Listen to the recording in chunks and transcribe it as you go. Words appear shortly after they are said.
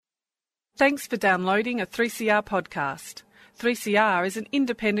Thanks for downloading a 3CR podcast. 3CR is an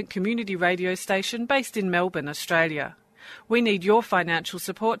independent community radio station based in Melbourne, Australia. We need your financial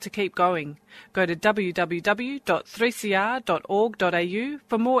support to keep going. Go to www.3cr.org.au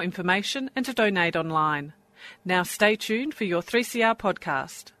for more information and to donate online. Now stay tuned for your 3CR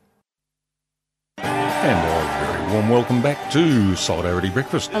podcast. And a very warm welcome back to Solidarity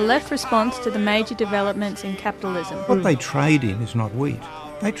Breakfast. A left response to the major developments in capitalism. What they trade in is not wheat.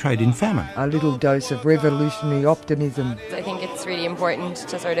 They trade in famine. A little dose of revolutionary optimism. I think it's really important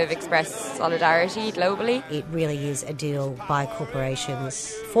to sort of express solidarity globally. It really is a deal by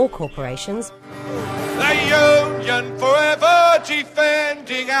corporations, for corporations. The union forever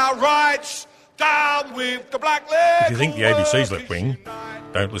defending our rights. Down with the black leg. If you think the ABC's left wing,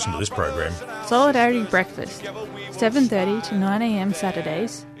 don't listen to this program. Solidarity Breakfast, 7:30 to 9am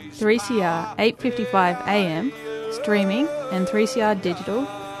Saturdays, 3CR 8:55 AM, streaming and 3CR digital,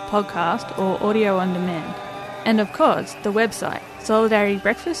 podcast or audio on demand. And of course, the website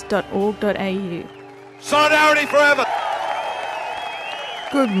solidaritybreakfast.org.au. Solidarity forever.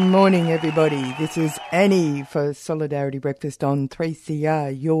 Good morning, everybody. This is Annie for Solidarity Breakfast on 3CR,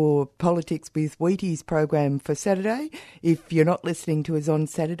 your Politics with Wheaties program for Saturday. If you're not listening to us on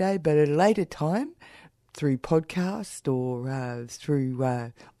Saturday, but at a later time, through podcast or through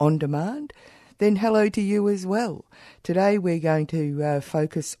on demand, then hello to you as well. Today we're going to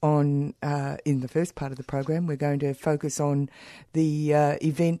focus on, in the first part of the program, we're going to focus on the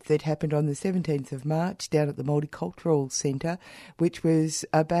event that happened on the 17th of March down at the Multicultural Centre, which was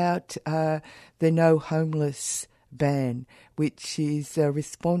about the No Homeless ban, which is a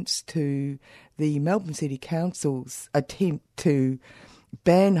response to the Melbourne City Council's attempt to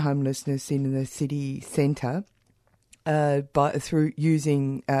ban homelessness in the city centre. Through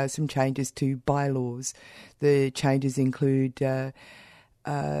using some changes to bylaws. The changes include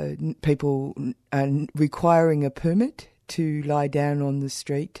people requiring a permit to lie down on the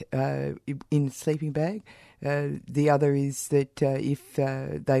street in a sleeping bag. The other is that if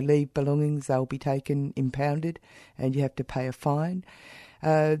they leave belongings, they'll be taken impounded and you have to pay a fine.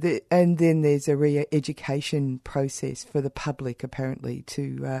 And then there's a re-education process for the public, apparently,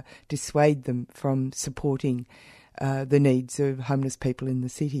 to dissuade them from supporting the needs of homeless people in the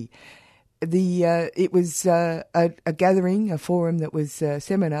city. It was a gathering, a forum that was a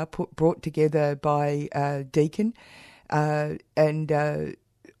seminar brought together by Deakin and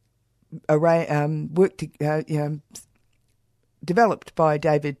developed by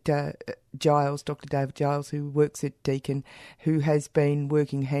David Giles, Dr. David Giles, who works at Deakin, who has been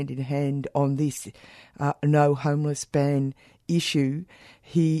working hand in hand on this no homeless ban issue.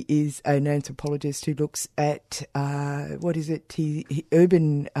 He is an anthropologist who looks at urban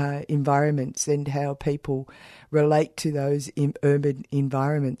environments and how people relate to those urban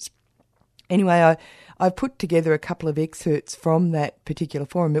environments. Anyway, I put together a couple of excerpts from that particular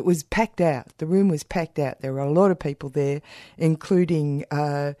forum. It was packed out. The room was packed out. There were a lot of people there, including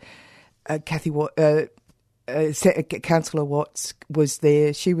Councillor Watts was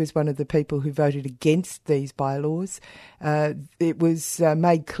there. She was one of the people who voted against these bylaws. It was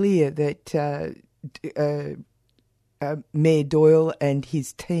made clear that Mayor Doyle and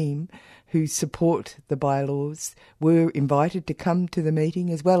his team, who support the bylaws, were invited to come to the meeting,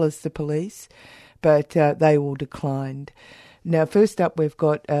 as well as the police, but they all declined. Now, first up, we've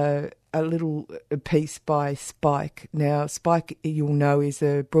got a little piece by Spike. Now, Spike, you'll know, is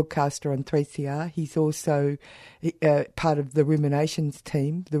a broadcaster on 3CR. He's also part of the Ruminations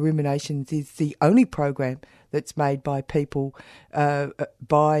team. The Ruminations is the only program that's made by people,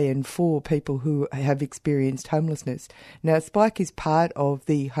 by and for people who have experienced homelessness. Now, Spike is part of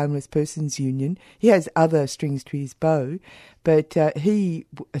the Homeless Persons Union. He has other strings to his bow, but he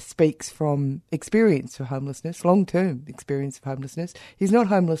speaks from experience of homelessness, long-term experience of homelessness. He's not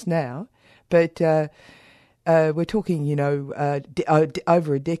homeless now, but we're talking,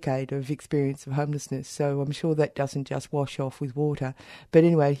 over a decade of experience of homelessness, so I'm sure that doesn't just wash off with water. But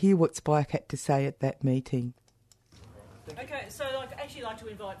anyway, hear what Spike had to say at that meeting. Okay, so I'd actually like to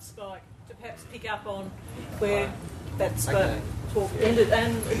invite Spike to perhaps pick up on where that talk ended.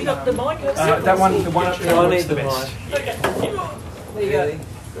 And have you got the mic? That one, the one up there. I need the mic. Okay. There you go.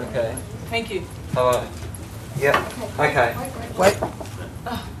 Okay. Thank you. Hello. Yep. Okay. Wait.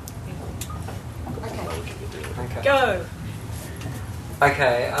 Okay. Go.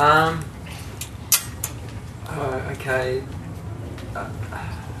 Okay. Okay.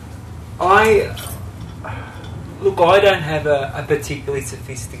 I don't have a particularly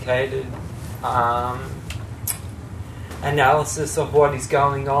sophisticated analysis of what is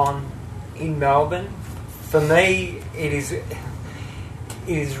going on in Melbourne. For me, it is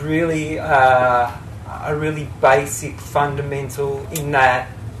is really a really basic, fundamental, in that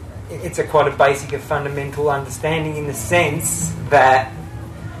it's quite a basic and fundamental understanding, in the sense that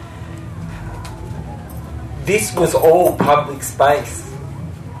this was all public space.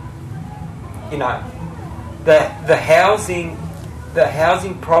 You know, the housing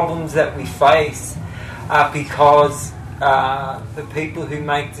problems that we face are because the people who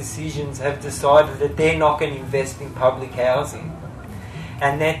make decisions have decided that they're not going to invest in public housing,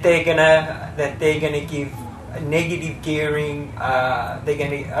 and that they're gonna give negative gearing. They're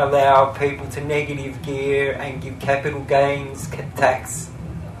going to allow people to negative gear and give capital gains tax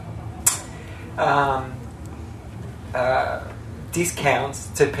discounts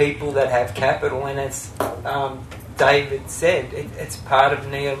to people that have capital, and as David said, it's part of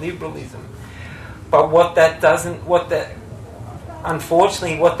neoliberalism. But what that doesn't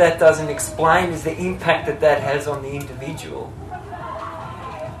explain is the impact that has on the individual.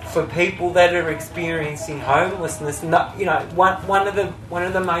 For people that are experiencing homelessness, one of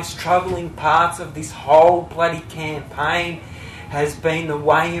the most troubling parts of this whole bloody campaign has been the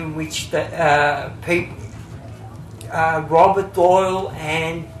way in which Robert Doyle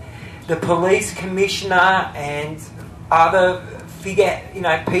and the police commissioner and other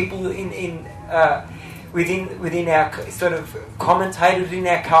people within our sort of commentators in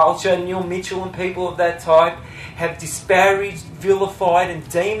our culture, Neil Mitchell and people of that type, have disparaged, vilified and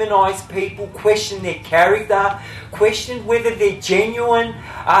demonised people, questioned their character, questioned whether they're genuine,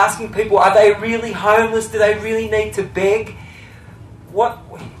 asking people, are they really homeless? Do they really need to beg?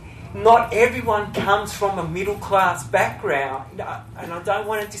 Not everyone comes from a middle class background, and I don't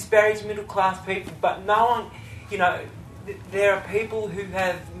want to disparage middle class people, but no one, there are people who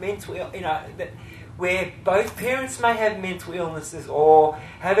have mental, where both parents may have mental illnesses or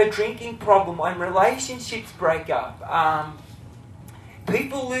have a drinking problem, and relationships break up.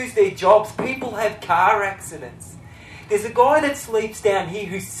 People lose their jobs. People have car accidents. There's a guy that sleeps down here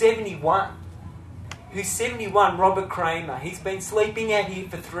who's 71. Robert Kramer. He's been sleeping out here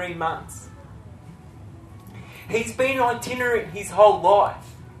for 3 months. He's been itinerant his whole life.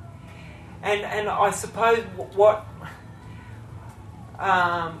 And I suppose what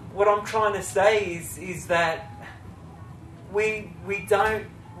I'm trying to say is that we're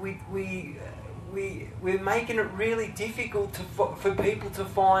making it really difficult for people to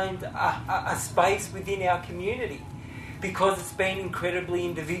find a space within our community, because it's been incredibly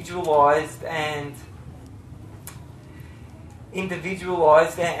individualised and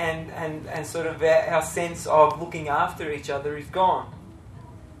sort of our sense of looking after each other is gone.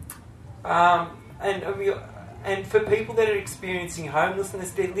 And for people that are experiencing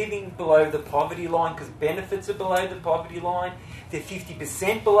homelessness, they're living below the poverty line because benefits are below the poverty line. They're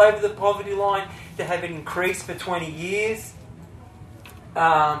 50% below the poverty line. They haven't increased for 20 years.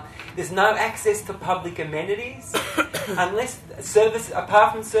 There's no access to public amenities unless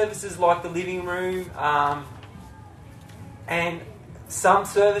apart from services like the living room and some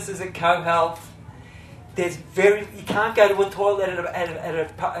services at CoHealth. You can't go to a toilet at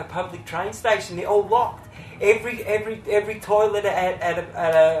a public train station. They're all locked. Every toilet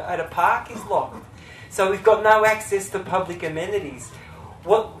at a park is locked. So we've got no access to public amenities.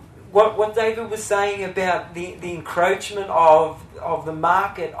 What David was saying about the encroachment of the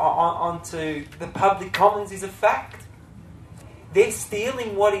market onto the public commons is a fact. They're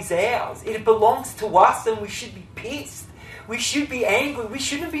stealing what is ours. It belongs to us, and we should be pissed. We should be angry. We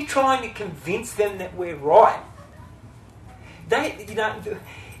shouldn't be trying to convince them that we're right. The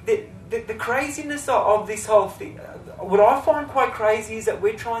craziness of this whole thing, what I find quite crazy is that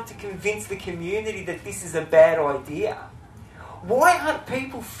we're trying to convince the community that this is a bad idea. Why aren't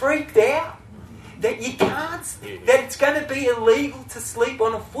people freaked out that you can't, that it's going to be illegal to sleep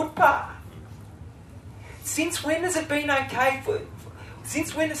on a footpath? Since when has it been okay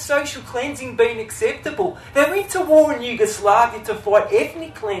since when has social cleansing been acceptable? They went to war in Yugoslavia to fight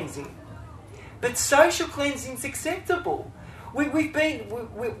ethnic cleansing, but social cleansing's acceptable.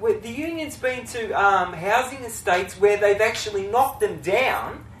 The union's been to housing estates where they've actually knocked them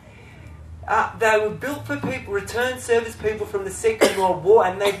down. They were built for people, return service people from the Second World War,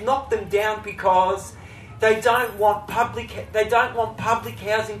 and they've knocked them down because they don't want public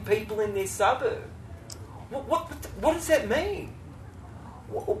housing people in their suburb. What does that mean?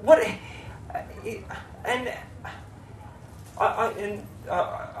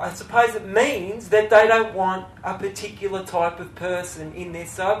 I suppose it means that they don't want a particular type of person in their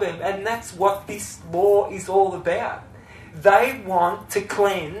suburb, and that's what this law is all about. They want to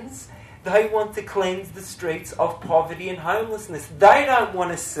cleanse the streets of poverty and homelessness. They don't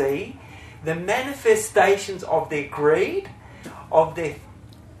want to see the manifestations of their greed, of their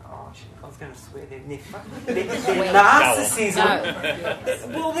I was going to swear. They're narcissism.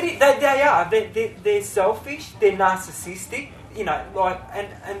 Well, they are. They're selfish. They're narcissistic. You know, like,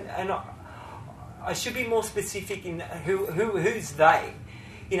 and I should be more specific in who's they.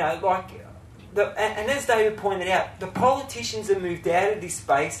 You know, like, and as David pointed out, the politicians have moved out of this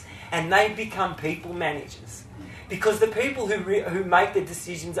space and they become people managers, because the people who make the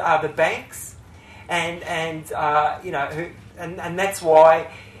decisions are the banks, and you know, and that's why,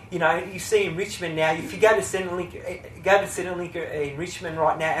 you know, you see in Richmond now, if you go to Centrelink in Richmond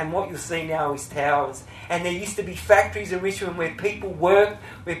right now, and what you'll see now is towers. And there used to be factories in Richmond where people worked,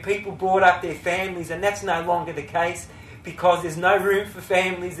 where people brought up their families, and that's no longer the case, because there's no room for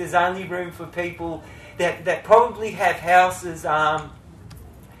families. There's only room for people that probably have houses out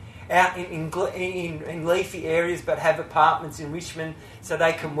in leafy areas, but have apartments in Richmond so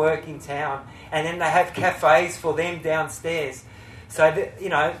they can work in town, and then they have cafes for them downstairs. So that, you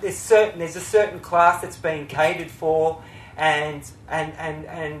know, there's a certain class that's being catered for, and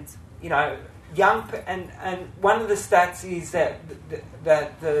you know, and one of the stats is that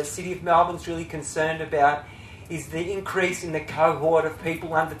the City of Melbourne's really concerned about is the increase in the cohort of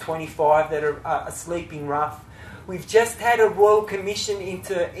people under 25 that are sleeping rough. We've just had a Royal Commission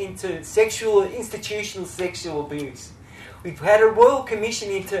into institutional sexual abuse. We've had a Royal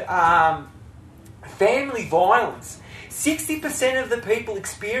Commission into family violence. 60% of the people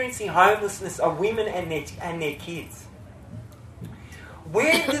experiencing homelessness are women and their kids.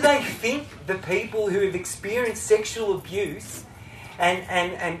 Where do they think the people who have experienced sexual abuse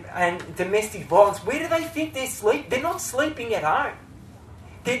and domestic violence, where do they think they sleep? They're not sleeping at home.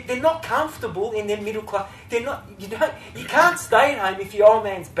 They're not comfortable in their middle class. They're not. You can't stay at home if your old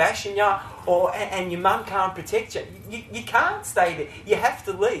man's bashing you, and your mum can't protect you. You can't stay there. You have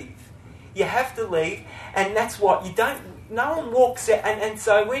to leave. You have to leave, and that's what you don't. No one walks out, and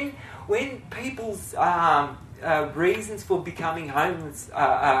so when people's reasons for becoming homeless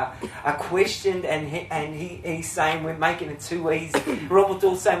are questioned, and he's saying we're making it too easy. Robert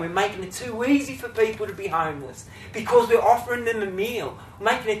Dawes saying we're making it too easy for people to be homeless because we're offering them a meal, we're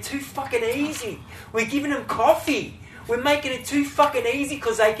making it too fucking easy. We're giving them coffee. We're making it too fucking easy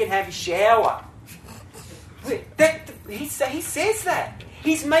because they can have a shower. He says that.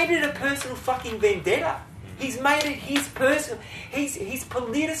 He's made it a personal fucking vendetta. He's made it his personal. He's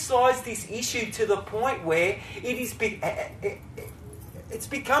politicised this issue to the point where it's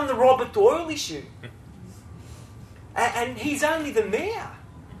become the Robert Doyle issue. And he's only the mayor.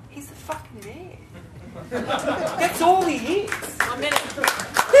 He's the fucking mayor. That's all he is.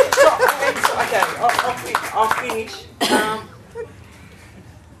 Okay, I'll finish.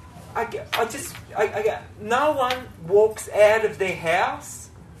 No one walks out of their house,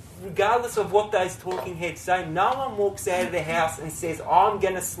 regardless of what those talking heads say, no one walks out of their house and says, I'm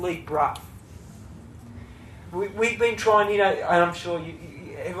going to sleep rough. We've been trying, and I'm sure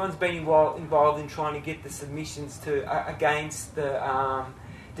everyone's been involved in trying to get the submissions against the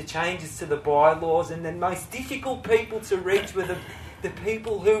changes to the bylaws, and the most difficult people to reach were the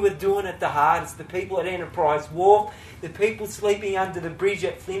people who were doing it the hardest, the people at Enterprise Wharf, the people sleeping under the bridge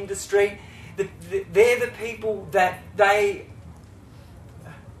at Flinders Street. They're the people that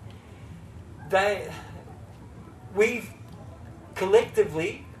we've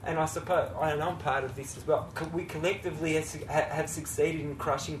collectively, and I suppose, and I'm part of this as well, we collectively have succeeded in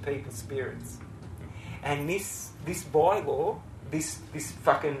crushing people's spirits. And this bylaw, this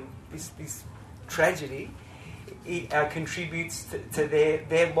tragedy, it contributes to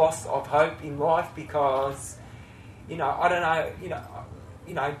their loss of hope in life, because, I don't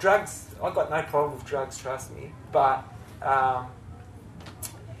know, drugs, I've got no problem with drugs, trust me, but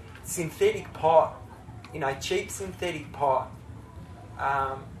synthetic pot, cheap synthetic pot,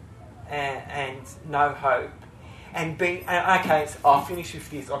 and no hope, okay, I'll finish with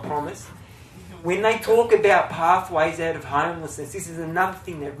this, I promise. When they talk about pathways out of homelessness, this is another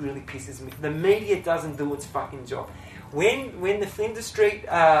thing that really pisses me. The media doesn't do its fucking job. When the Flinders Street,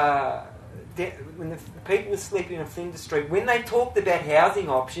 when the people were sleeping on Flinders Street, when they talked about housing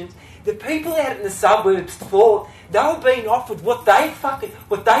options, the people out in the suburbs thought they were being offered what they've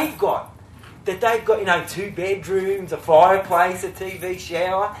got. That they've got, 2 bedrooms, a fireplace, a TV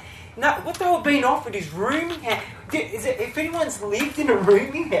shower. No, what they were being offered is rooming house. If anyone's lived in a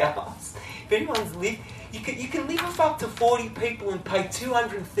rooming house, you can live with up to 40 people and pay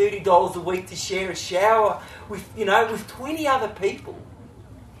 $230 a week to share a shower with 20 other people,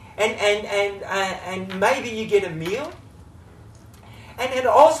 and maybe you get a meal. And at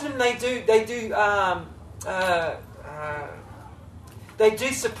Oslam they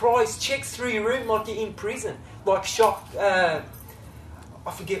do surprise checks through your room like you're in prison, like shock.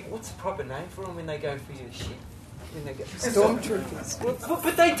 I forget what's the proper name for them when they go for your shit. When they go Stormtroopers.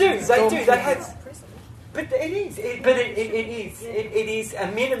 But they do. They have. But it is. It is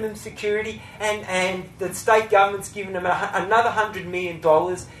a minimum security, and the state government's given them another $100 million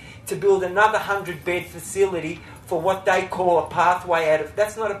to build another 100-bed facility for what they call a pathway out of.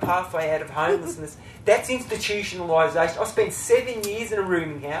 That's not a pathway out of homelessness. That's institutionalisation. I spent 7 years in a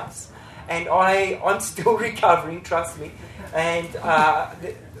rooming house, and I'm still recovering. Trust me, and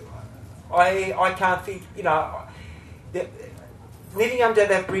I can't think. Living under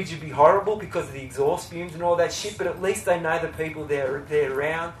that bridge would be horrible because of the exhaust fumes and all that shit, but at least they know the people they're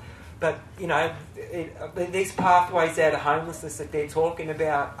around. But, these pathways out of homelessness that they're talking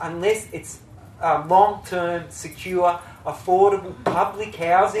about, unless it's long-term, secure, affordable public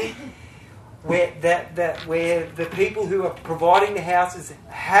housing, where the people who are providing the houses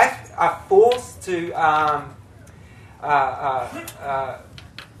are forced to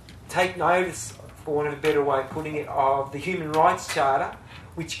take notice, for want of a better way of putting it, of the Human Rights Charter,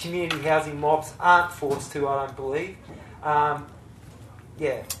 which community housing mobs aren't forced to, I don't believe.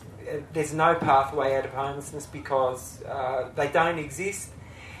 There's no pathway out of homelessness because they don't exist.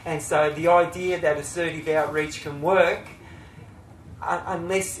 And so the idea that assertive outreach can work,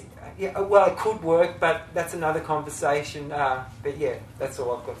 unless... it could work, but that's another conversation. That's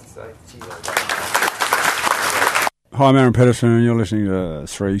all I've got to say. Hi, I'm Aaron Pedersen, and you're listening to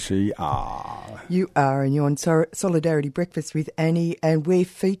 3CR. You are, and you're on Solidarity Breakfast with Annie, and we're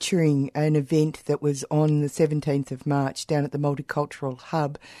featuring an event that was on the 17th of March down at the Multicultural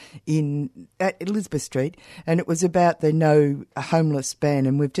Hub at Elizabeth Street, and it was about the No Homeless ban,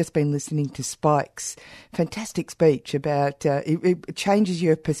 and we've just been listening to Spike's fantastic speech about it changes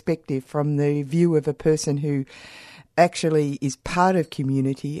your perspective from the view of a person who actually is part of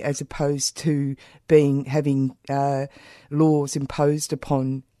community as opposed to having laws imposed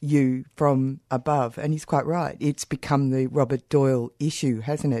upon you from above. And he's quite right. It's become the Robert Doyle issue,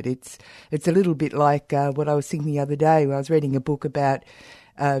 hasn't it? It's a little bit like what I was thinking the other day when I was reading a book about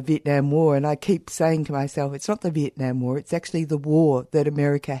Vietnam War, and I keep saying to myself, it's not the Vietnam War, it's actually the war that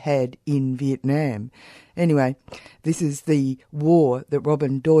America had in Vietnam. Anyway, this is the war that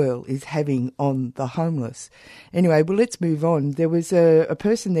Robin Doyle is having on the homeless. Anyway, well, let's move on. There was a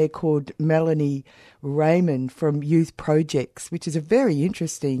person there called Melanie Raymond from Youth Projects, which is a very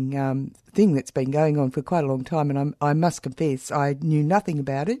interesting thing that's been going on for quite a long time, and I must confess I knew nothing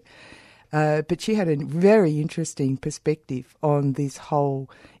about it. But she had a very interesting perspective on this whole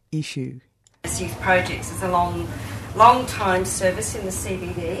issue. Youth Projects is a long time service in the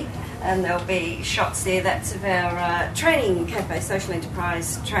CBD, and there'll be shots there. That's of our training cafe, social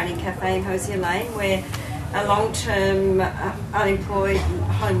enterprise training cafe in Hosier Lane, where a long-term unemployed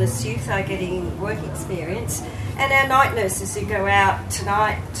homeless youth are getting work experience, and our night nurses who go out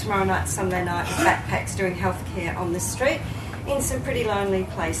tonight, tomorrow night, Sunday night with backpacks doing healthcare on the street in some pretty lonely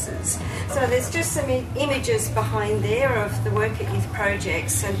places. So there's just some images behind there of the work at Youth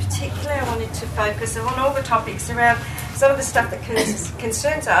Projects, and particularly I wanted to focus on all the topics around some of the stuff that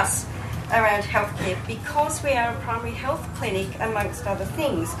concerns us around healthcare, because we are a primary health clinic amongst other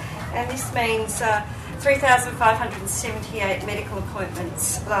things, and this means 3,578 medical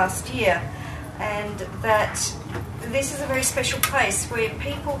appointments last year, and that this is a very special place where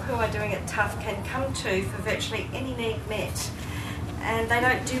people who are doing it tough can come to for virtually any need met. And they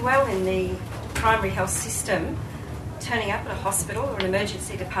don't do well in the primary health system, turning up at a hospital or an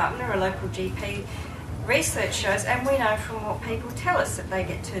emergency department or a local GP. Research shows, and we know from what people tell us, that they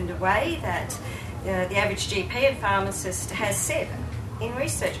get turned away, that the average GP and pharmacist has said in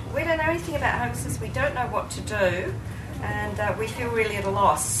research, we don't know anything about homelessness, we don't know what to do, and we feel really at a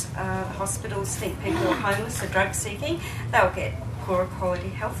loss. Hospitals think people are homeless or drug seeking, they'll get poorer quality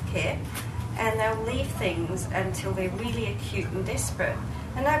health care, and they'll leave things until they're really acute and desperate.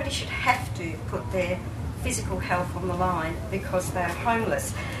 And nobody should have to put their physical health on the line because they're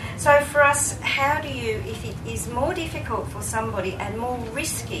homeless. So for us, how do you, if it is more difficult for somebody and more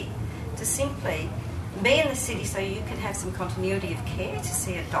risky to simply be in the city so you can have some continuity of care to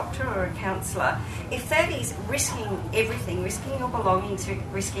see a doctor or a counsellor, if that is risking everything, risking your belongings,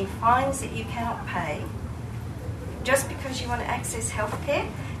 risking fines that you cannot pay, just because you want to access healthcare,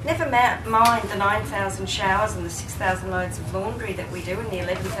 never mind the 9,000 showers and the 6,000 loads of laundry that we do and the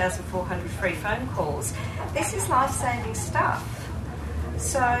 11,400 free phone calls, this is life-saving stuff.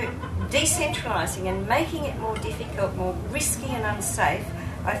 So decentralising and making it more difficult, more risky and unsafe,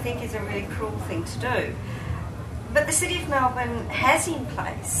 I think is a really cruel thing to do. But the City of Melbourne has in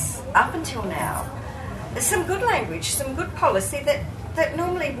place, up until now, some good language, some good policy that that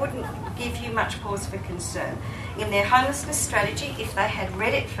normally wouldn't give you much pause for concern. In their homelessness strategy, if they had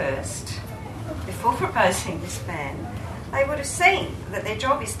read it first, before proposing this ban, they would have seen that their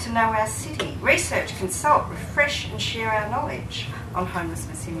job is to know our city, research, consult, refresh and share our knowledge on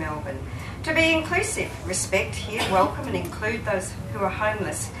homelessness in Melbourne. To be inclusive, respect, hear, welcome and include those who are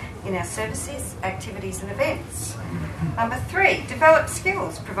homeless in our services, activities and events. Number 3, develop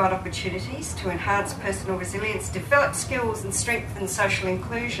skills, provide opportunities to enhance personal resilience, develop skills and strengthen social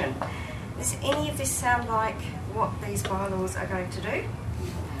inclusion. Does any of this sound like what these bylaws are going to do?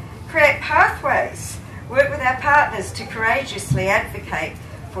 Create pathways, work with our partners to courageously advocate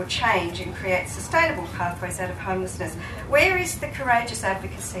for change and create sustainable pathways out of homelessness. Where is the courageous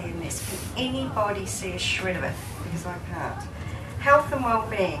advocacy in this? Can anybody see a shred of it? Because I can't. Health and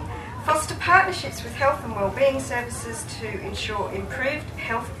wellbeing. Foster partnerships with health and wellbeing services to ensure improved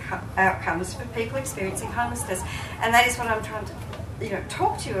health outcomes for people experiencing homelessness. And that is what I'm trying to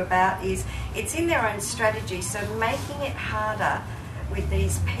talk to you about. Is it's in their own strategy, so making it harder with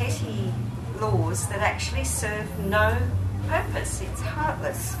these petty laws that actually serve no purpose. It's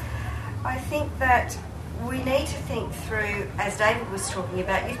heartless. I think that we need to think through, as David was talking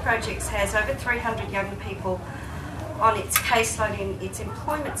about, Youth Projects has over 300 young people on its caseload in its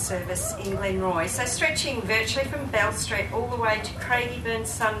employment service in Glenroy, so stretching virtually from Bell Street all the way to Craigieburn,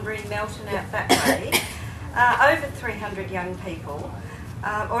 Sunbury, Melton, out that way. Over 300 young people.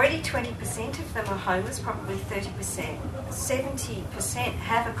 Already 20% of them are homeless, probably 30%. 70%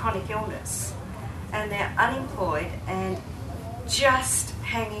 have a chronic illness and they're unemployed and just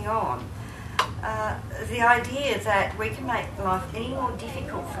hanging on. The idea that we can make life any more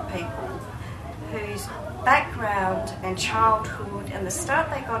difficult for people whose background and childhood and the start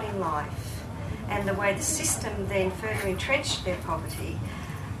they got in life and the way the system then further entrenched their poverty,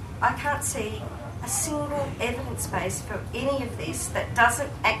 I can't see a single evidence base for any of this that doesn't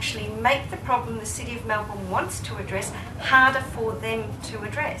actually make the problem the City of Melbourne wants to address harder for them to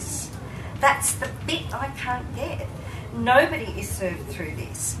address. That's the bit I can't get. Nobody is served through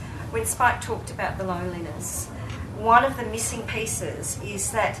this. When Spike talked about the loneliness, one of the missing pieces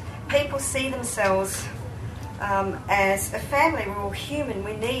is that people see themselves as a family. We're all human.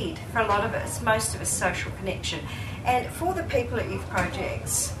 We need, for a lot of us, most of us, social connection. And for the people at Youth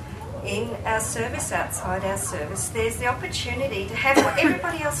Projects, in our service, outside our service, there's the opportunity to have what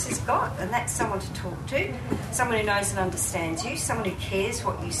everybody else has got, and that's someone to talk to, someone who knows and understands you, someone who cares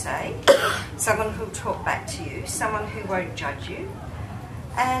what you say, someone who'll talk back to you, someone who won't judge you.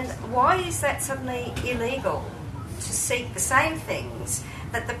 And why is that suddenly illegal to seek the same things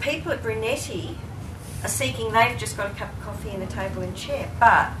that the people at Brunetti are seeking? They've just got a cup of coffee and a table and chair,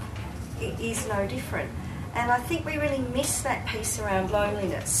 but it is no different. And I think we really miss that piece around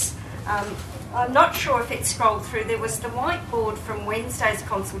loneliness. I'm not sure if it scrolled through. There was the whiteboard from Wednesday's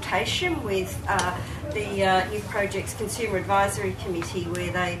consultation with the Youth Projects Consumer Advisory Committee,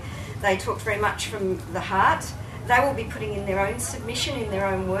 where they talked very much from the heart. They will be putting in their own submission in their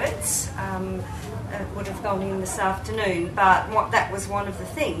own words. It would have gone in this afternoon, but that was one of the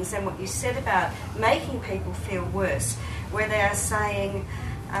things. And what you said about making people feel worse, where they are saying,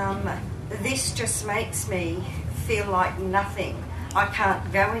 this just makes me feel like nothing. I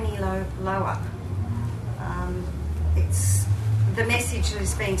can't go any lower. It's the message that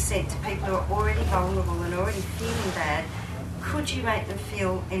is being sent to people who are already vulnerable and already feeling bad. Could you make them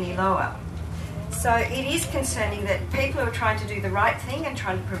feel any lower? So it is concerning that people who are trying to do the right thing and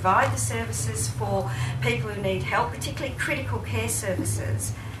trying to provide the services for people who need help, particularly critical care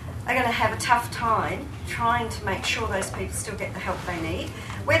services, are going to have a tough time trying to make sure those people still get the help they need,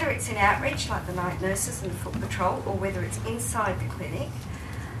 whether it's in outreach like the night nurses and the foot patrol, or whether it's inside the clinic.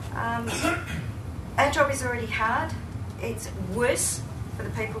 Our job is already hard. It's worse for the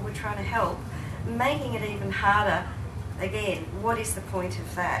people we're trying to help. Making it even harder, again, what is the point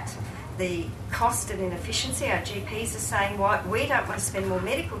of that? The cost and inefficiency. Our GPs are saying, we don't want to spend more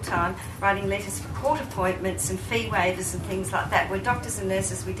medical time writing letters for court appointments and fee waivers and things like that. We're doctors and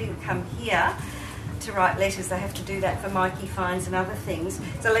nurses, we didn't come here to write letters. They have to do that for Mikey fines and other things.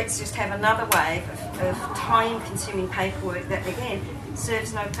 So let's just have another wave of time-consuming paperwork that, again,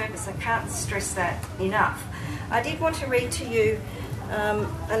 serves no purpose. I can't stress that enough. I did want to read to you,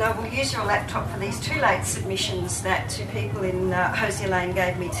 and I will use your laptop for these two late submissions that two people in Hosier Lane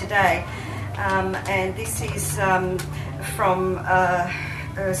gave me today. And this is from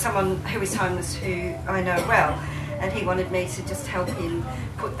someone who is homeless who I know well, and he wanted me to just help him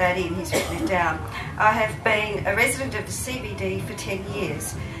put that in. He's written it down. I have been a resident of the CBD for 10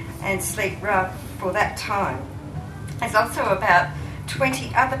 years and sleep rough for that time. There's also about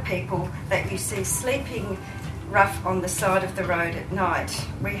 20 other people that you see sleeping rough on the side of the road at night.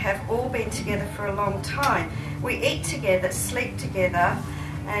 We have all been together for a long time. We eat together, sleep together,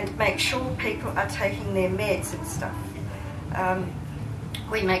 and make sure people are taking their meds and stuff.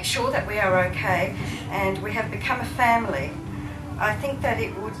 We make sure that we are okay, and we have become a family. I think that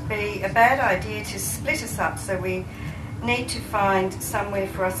it would be a bad idea to split us up, so we need to find somewhere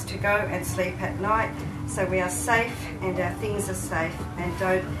for us to go and sleep at night so we are safe and our things are safe and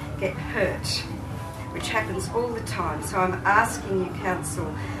don't get hurt, which happens all the time. So I'm asking you, Council,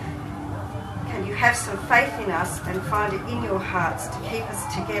 can you have some faith in us and find it in your hearts to keep us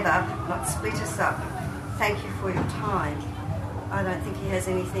together, not split us up? Thank you for your time. I don't think he has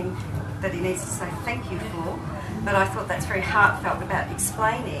anything that he needs to say thank you for, but I thought that's very heartfelt about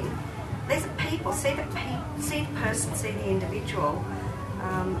explaining. These are people, see the person, see the individual,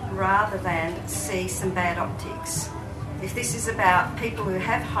 rather than see some bad optics. If this is about people who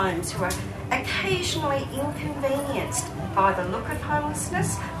have homes who are occasionally inconvenienced by the look of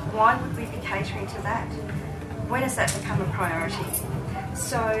homelessness, why would we be catering to that? When has that become a priority?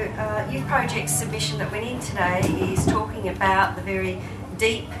 So Youth Project's submission that went in today is talking about the very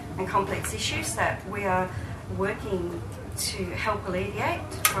deep and complex issues that we are working to help alleviate,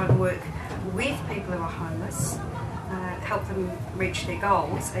 to try and work with people who are homeless, help them reach their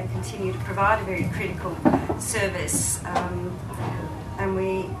goals and continue to provide a very critical service. And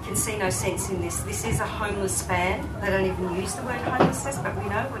we can see no sense in this. This is a homeless ban. They don't even use the word homelessness, but we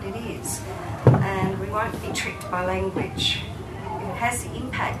know what it is. And we won't be tricked by language. If it has the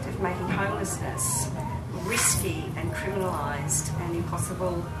impact of making homelessness risky and criminalised and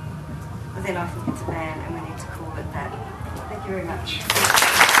impossible, then I think it's a ban and we need to call it that. Thank you very much.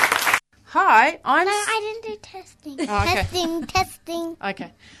 Hi, I'm... No, I didn't do testing. Oh, okay. Testing.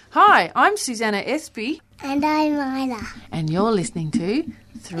 Okay. Hi, I'm Susanna Espy. And I'm Isla. And you're listening to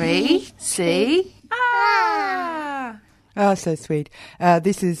 3CR. Oh, so sweet.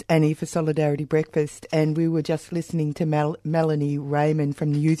 This is Annie for Solidarity Breakfast, and we were just listening to Melanie Raymond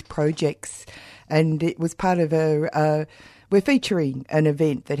from the Youth Projects, and it was part of we're featuring an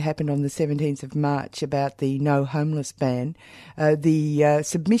event that happened on the 17th of March about the No Homeless ban. The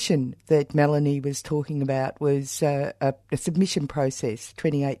submission that Melanie was talking about was a submission process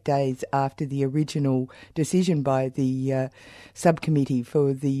 28 days after the original decision by the subcommittee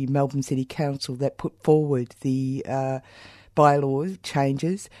for the Melbourne City Council that put forward the bylaw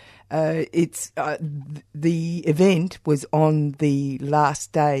changes. The event was on the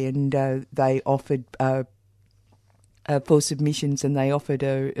last day, and they offered for submissions, and they offered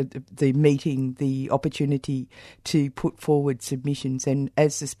the meeting the opportunity to put forward submissions. And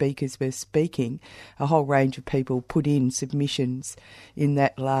as the speakers were speaking, a whole range of people put in submissions in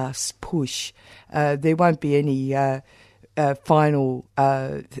that last push. There won't be any final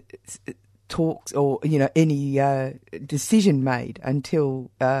talks or any decision made until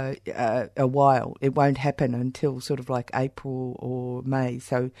a while. It won't happen until sort of like April or May.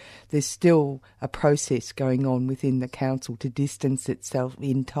 So there's still a process going on within the council to distance itself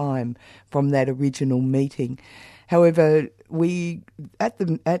in time from that original meeting. However, at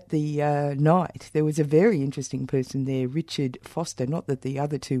the night, there was a very interesting person there, Richard Foster. Not that the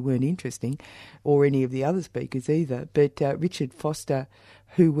other two weren't interesting, or any of the other speakers either, but Richard Foster,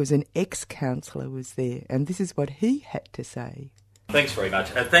 who was an ex-councillor, was there, and this is what he had to say. Thanks very much.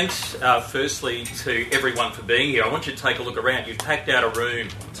 Thanks, firstly, to everyone for being here. I want you to take a look around. You've packed out a room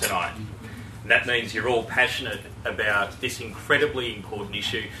tonight. And that means you're all passionate about this incredibly important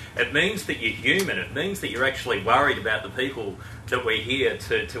issue. It means that you're human. It means that you're actually worried about the people that we're here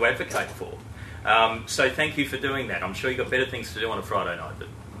to advocate for. So thank you for doing that. I'm sure you've got better things to do on a Friday night, but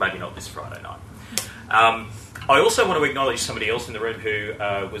maybe not this Friday night. I also want to acknowledge somebody else in the room who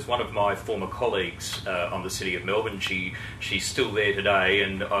was one of my former colleagues on the City of Melbourne. She's still there today,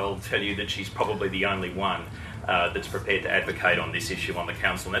 and I'll tell you that she's probably the only one that's prepared to advocate on this issue on the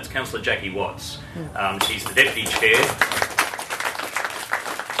council, and that's Councillor Jackie Watts. She's the Deputy Chair.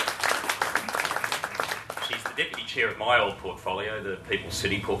 She's the Deputy Chair of my old portfolio, the People's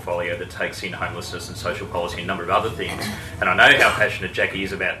City portfolio that takes in homelessness and social policy and a number of other things. And I know how passionate Jackie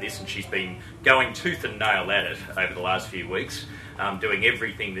is about this, and she's been going tooth and nail at it over the last few weeks, doing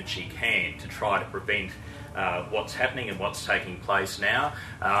everything that she can to try to prevent what's happening and what's taking place now.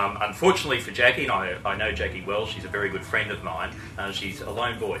 Unfortunately for Jackie, and I know Jackie well, she's a very good friend of mine, she's a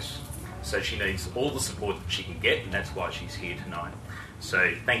lone voice. So she needs all the support that she can get, and that's why she's here tonight.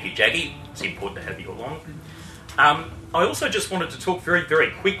 So thank you, Jackie. It's important to have you along. I also just wanted to talk very,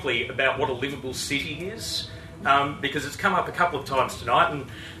 very quickly about what a livable city is. because it's come up a couple of times tonight,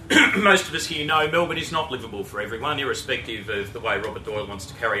 and most of us here know Melbourne is not livable for everyone, irrespective of the way Robert Doyle wants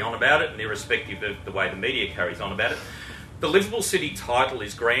to carry on about it and irrespective of the way the media carries on about it. The Livable City title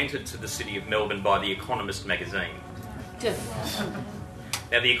is granted to the City of Melbourne by The Economist magazine.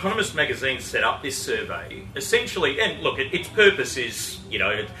 Now, The Economist magazine set up this survey essentially, and look, its purpose is,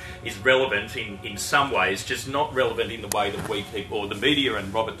 is relevant in some ways, just not relevant in the way that we keep, or the media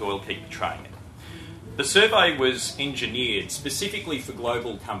and Robert Doyle keep portraying it. The survey was engineered specifically for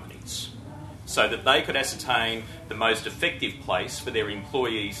global companies so that they could ascertain the most effective place for their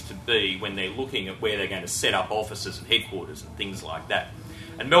employees to be when they're looking at where they're going to set up offices and headquarters and things like that.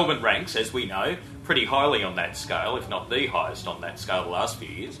 And Melbourne ranks, as we know, pretty highly on that scale, if not the highest on that scale the last few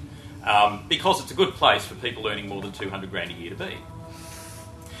years, because it's a good place for people earning more than $200,000 a year to be.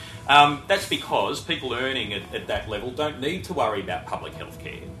 That's because people earning at that level don't need to worry about public health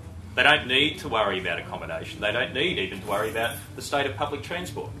care. They don't need to worry about accommodation. They don't need even to worry about the state of public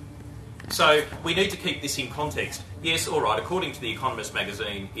transport. So we need to keep this in context. Yes, all right, according to The Economist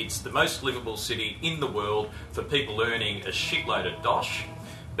magazine, it's the most livable city in the world for people earning a shitload of dosh,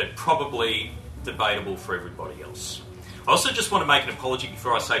 but probably debatable for everybody else. I also just want to make an apology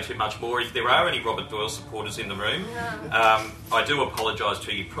before I say too much more. If there are any Robert Doyle supporters in the room, I do apologise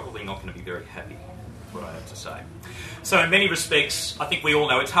to you. You're probably not going to be very happy with what I have to say. So in many respects, I think we all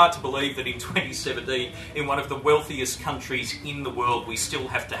know it's hard to believe that in 2017, in one of the wealthiest countries in the world, we still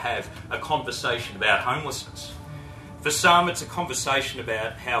have to have a conversation about homelessness. For some, it's a conversation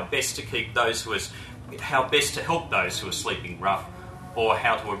about how best to help those who are sleeping rough, or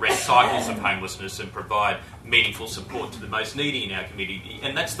how to arrest cycles of homelessness and provide meaningful support to the most needy in our community.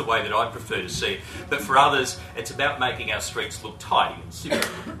 And that's the way that I prefer to see it. But for others, it's about making our streets look tidy and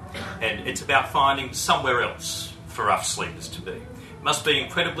simple. And it's about finding somewhere else for rough sleepers to be. It must be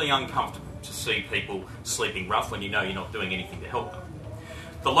incredibly uncomfortable to see people sleeping rough when you know you're not doing anything to help them.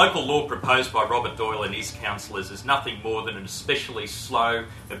 The local law proposed by Robert Doyle and his councillors is nothing more than an especially slow,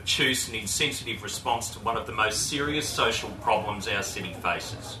 obtuse and insensitive response to one of the most serious social problems our city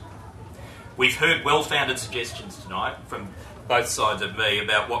faces. We've heard well-founded suggestions tonight from both sides of me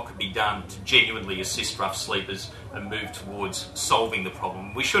about what could be done to genuinely assist rough sleepers and move towards solving the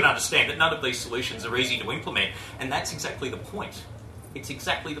problem. We should understand that none of these solutions are easy to implement, and that's exactly the point. It's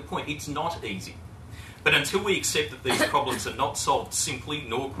exactly the point. It's not easy. But until we accept that these problems are not solved simply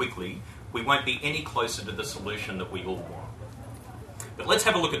nor quickly, we won't be any closer to the solution that we all want. But let's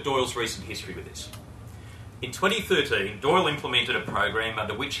have a look at Doyle's recent history with this. In 2013, Doyle implemented a program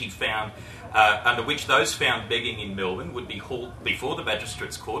under which those found begging in Melbourne would be hauled before the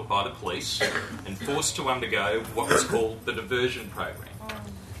Magistrates Court by the police and forced to undergo what was called the diversion program.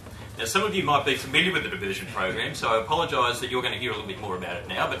 Now, some of you might be familiar with the diversion program, so I apologise that you're going to hear a little bit more about it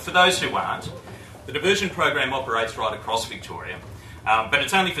now, but for those who aren't, the diversion program operates right across Victoria, but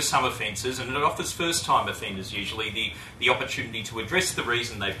it's only for some offences, and it offers first-time offenders usually the opportunity to address the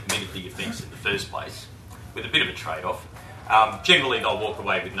reason they've committed the offence in the first place, with a bit of a trade-off. Generally, they'll walk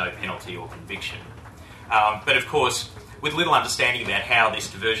away with no penalty or conviction. But of course, with little understanding about how this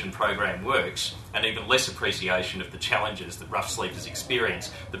diversion program works, and even less appreciation of the challenges that rough sleepers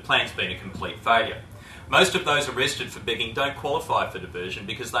experience, the plan's been a complete failure. Most of those arrested for begging don't qualify for diversion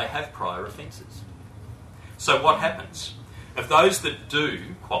because they have prior offences. So what happens? Of those that do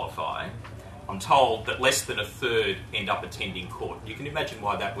qualify, I'm told that less than a third end up attending court. You can imagine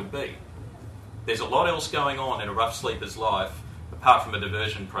why that would be. There's a lot else going on in a rough sleeper's life apart from a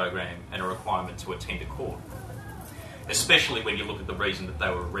diversion program and a requirement to attend a court, especially when you look at the reason that they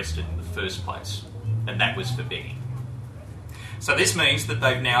were arrested in the first place, and that was for begging. So this means that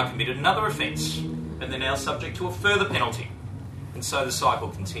they've now committed another offence, and they're now subject to a further penalty, and so the cycle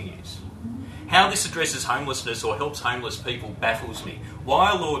continues. How this addresses homelessness or helps homeless people baffles me.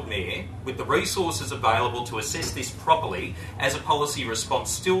 Why a Lord Mayor, with the resources available to assess this properly as a policy response,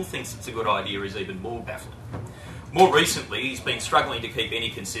 still thinks it's a good idea is even more baffling. More recently, he's been struggling to keep any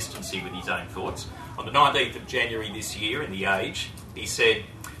consistency with his own thoughts. On the 19th of January this year in The Age, he said,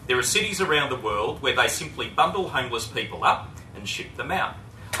 "There are cities around the world where they simply bundle homeless people up and ship them out.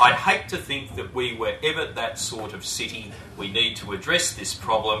 I'd hate to think that we were ever that sort of city. We need to address this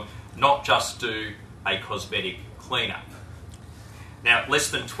problem, not just do a cosmetic clean-up." Now, less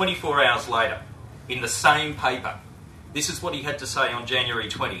than 24 hours later, in the same paper, this is what he had to say on January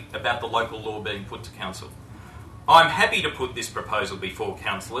 20 about the local law being put to council. "I'm happy to put this proposal before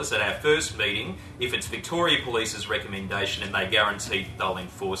councillors at our first meeting if it's Victoria Police's recommendation and they guarantee that they'll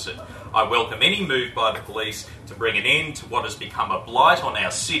enforce it. I welcome any move by the police to bring an end to what has become a blight on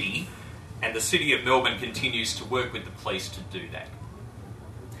our city, and the City of Melbourne continues to work with the police to do that."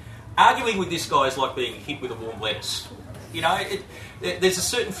 Arguing with this guy is like being hit with a warm lettuce. You know, there's a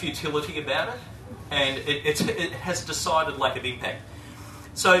certain futility about it, and it has a decided lack of impact.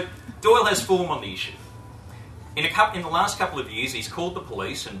 So Doyle has form on the issue. In the last couple of years, he's called the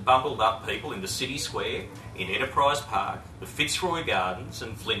police and bundled up people in the City Square, in Enterprise Park, the Fitzroy Gardens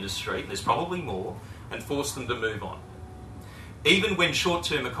and Flinders Street, and there's probably more, and forced them to move on. Even when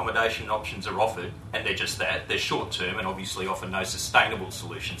short-term accommodation options are offered, and they're just that, they're short-term and obviously offer no sustainable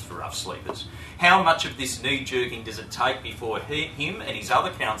solutions for rough sleepers, how much of this knee-jerking does it take before him and his other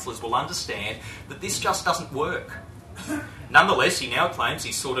councillors will understand that this just doesn't work? Nonetheless, he now claims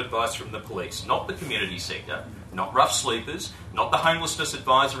he sought advice from the police, not the community sector, not rough sleepers, not the Homelessness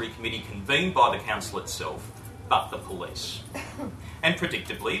Advisory Committee convened by the council itself, but the police. And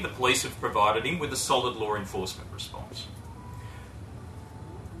predictably, the police have provided him with a solid law enforcement response.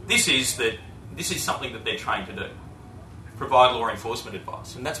 This is something that they're trained to do, provide law enforcement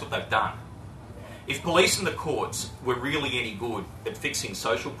advice, and that's what they've done. If police and the courts were really any good at fixing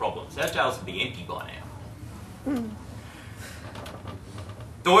social problems, our jails would be empty by now.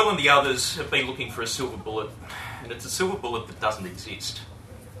 Doyle and the others have been looking for a silver bullet, and it's a silver bullet that doesn't exist.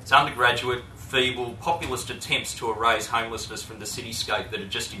 It's undergraduate, feeble, populist attempts to erase homelessness from the cityscape that are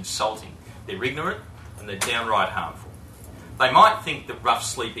just insulting. They're ignorant and they're downright harmful. They might think that rough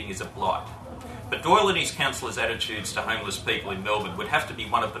sleeping is a blight, but Doyle and his councillors' attitudes to homeless people in Melbourne would have to be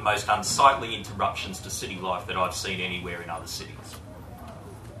one of the most unsightly interruptions to city life that I've seen anywhere in other cities.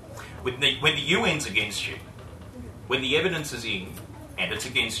 When the UN's against you, when the evidence is in and it's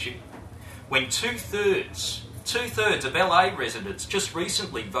against you, when two-thirds of LA residents just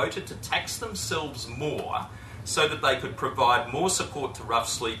recently voted to tax themselves more so that they could provide more support to rough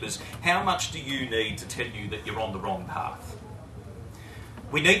sleepers, how much do you need to tell you that you're on the wrong path?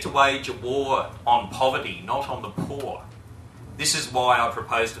 We need to wage a war on poverty, not on the poor. This is why I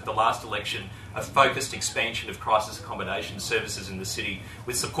proposed at the last election a focused expansion of crisis accommodation services in the city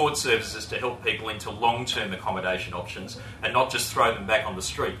with support services to help people into long-term accommodation options and not just throw them back on the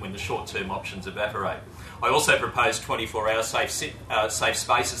street when the short-term options evaporate. I also proposed 24-hour safe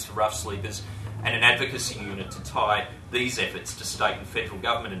spaces for rough sleepers and an advocacy unit to tie these efforts to state and federal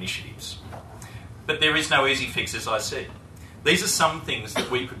government initiatives. But there is no easy fix, as I said. These are some things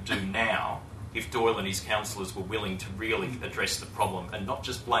that we could do now if Doyle and his councillors were willing to really address the problem and not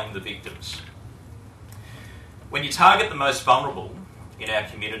just blame the victims. When you target the most vulnerable in our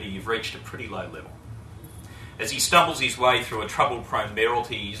community, you've reached a pretty low level. As he stumbles his way through a trouble-prone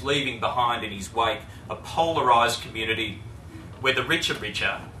mayoralty, he's leaving behind in his wake a polarised community where the rich are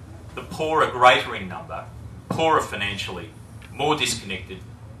richer, the poor are greater in number, poorer financially, more disconnected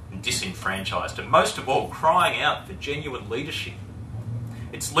and disenfranchised, and most of all, crying out for genuine leadership.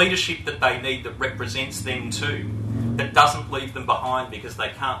 It's leadership that they need that represents them too, that doesn't leave them behind because they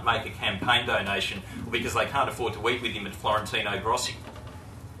can't make a campaign donation or because they can't afford to eat with him at Florentino Grossi.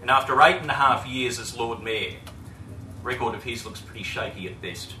 And after 8.5 years as Lord Mayor, the record of his looks pretty shaky at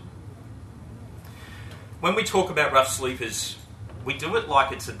best. When we talk about rough sleepers, we do it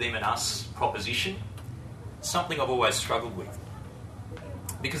like it's a them and us proposition, something I've always struggled with.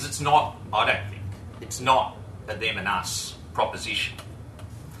 Because it's not, I don't think, it's not a them and us proposition.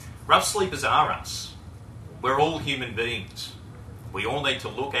 Rough sleepers are us. We're all human beings. We all need to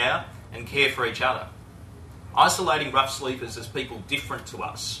look out and care for each other. Isolating rough sleepers as people different to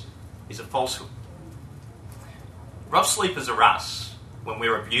us is a falsehood. Rough sleepers are us when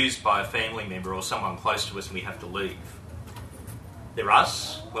we're abused by a family member or someone close to us and we have to leave. They're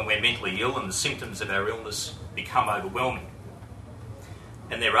us when we're mentally ill and the symptoms of our illness become overwhelming.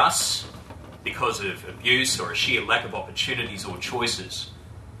 And they're us because of abuse or a sheer lack of opportunities or choices.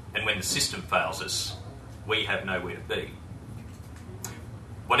 And when the system fails us, we have nowhere to be.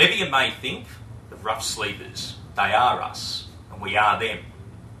 Whatever you may think of rough sleepers, they are us and we are them.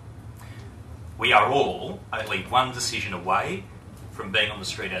 We are all only one decision away from being on the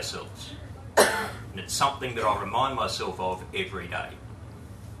street ourselves. And it's something that I remind myself of every day.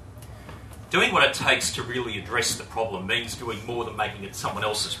 Doing what it takes to really address the problem means doing more than making it someone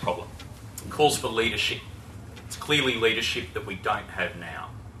else's problem. It calls for leadership. It's clearly leadership that we don't have now.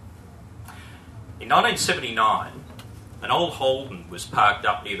 In 1979, an old Holden was parked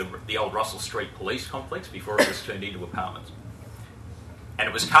up near the old Russell Street Police Complex before it was turned into apartments. And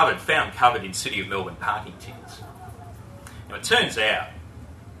it was found covered in City of Melbourne parking tickets. Now it turns out,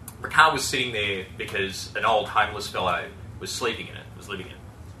 the car was sitting there because an old homeless fellow was living in it.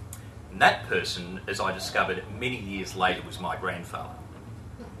 And that person, as I discovered many years later, was my grandfather.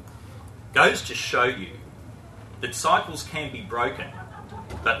 Goes to show you that cycles can be broken,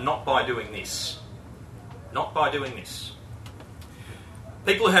 but not by doing this. Not by doing this.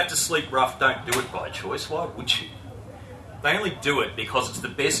 People who have to sleep rough don't do it by choice. Why would you? They only do it because it's the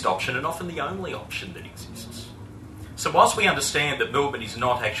best option and often the only option that exists. So whilst we understand that Melbourne is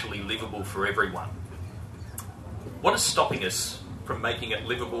not actually livable for everyone, what is stopping us from making it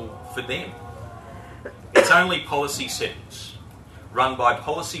livable for them? It's only policy settings, run by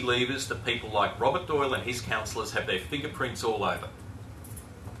policy levers that people like Robert Doyle and his councillors have their fingerprints all over.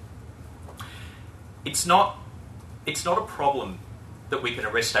 It's not a problem that we can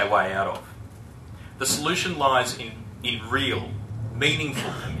arrest our way out of. The solution lies in real,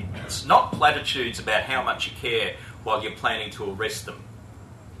 meaningful commitments, not platitudes about how much you care while you're planning to arrest them,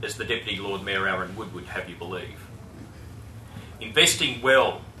 as the Deputy Lord Mayor Aaron Wood would have you believe. Investing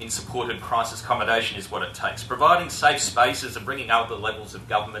well in supported crisis accommodation is what it takes. Providing safe spaces and bringing other levels of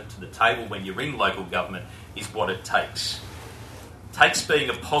government to the table when you're in local government is what it takes. It takes being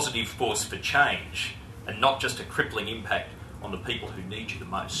a positive force for change and not just a crippling impact on the people who need you the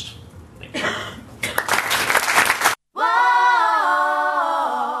most. Thank you.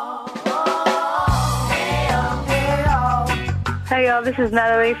 Hey y'all, this is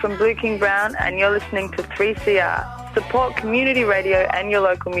Natalie from Blue King Brown and you're listening to 3CR. Support community radio and your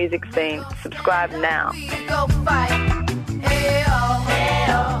local music scene. Subscribe now.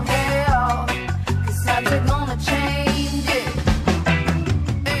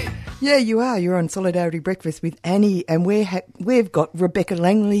 Yeah, you are. You're on Solidarity Breakfast with Annie, and we've got Rebecca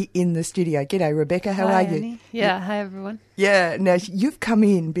Langley in the studio. G'day, Rebecca. How are you? Annie. Yeah, hi everyone. Yeah, now you've come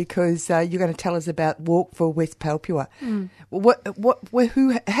in because you're going to tell us about Walk for West Papua. Mm.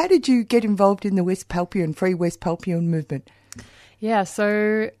 How did you get involved in the West Papuan, Free West Papuan movement? Yeah,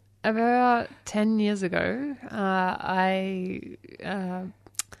 so about 10 years ago, I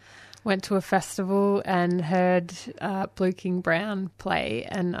went to a festival and heard Blue King Brown play,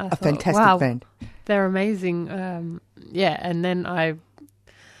 and I thought, fantastic wow, band. They're amazing. And then I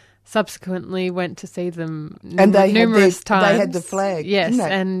subsequently went to see them numerous times. They had the flag, yes, didn't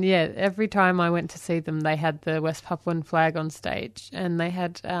they? and every time I went to see them, they had the West Papuan flag on stage, and they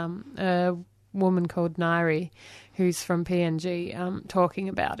had a woman called Nairi, who's from PNG, talking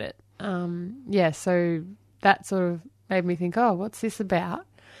about it. So that sort of made me think, oh, what's this about?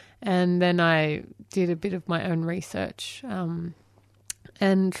 And then I did a bit of my own research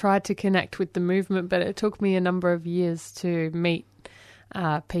and tried to connect with the movement, but it took me a number of years to meet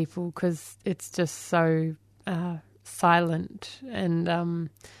people because it's just so silent and, no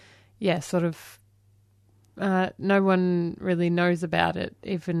one really knows about it,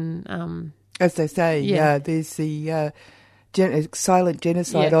 even... As they say, there's the silent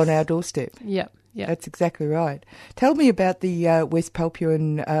genocide on our doorstep. Yeah. Yeah, that's exactly right. Tell me about the West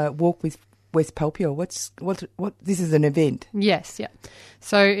Papuan Walk with West Papua. What? This is an event. Yes, yeah.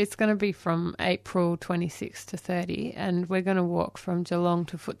 So it's going to be from April 26 to 30, and we're going to walk from Geelong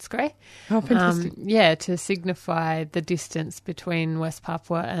to Footscray. Oh, fantastic! To signify the distance between West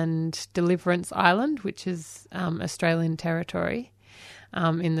Papua and Deliverance Island, which is Australian territory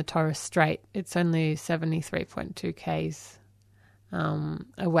in the Torres Strait. It's only 73.2 k's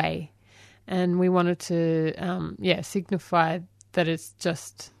away. And we wanted to, signify that it's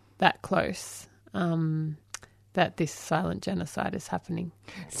just that close, that this silent genocide is happening.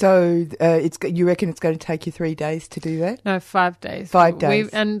 So you reckon it's going to take you 3 days to do that? No, 5 days. 5 days.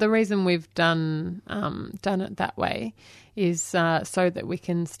 And the reason we've done it that way is so that we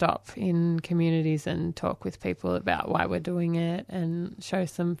can stop in communities and talk with people about why we're doing it and show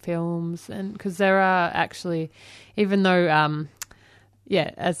some films. And because there are actually, even though...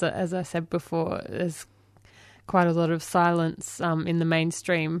 as I said before, there's quite a lot of silence in the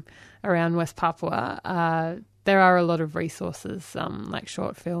mainstream around West Papua. There are a lot of resources like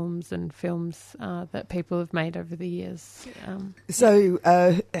short films and films that people have made over the years. So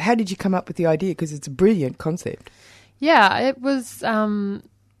how did you come up with the idea? Because it's a brilliant concept. Yeah, it was...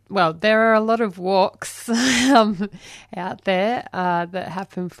 there are a lot of walks out there that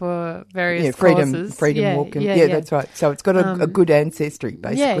happen for various causes. Freedom walking. Yeah, that's right. So it's got a good ancestry,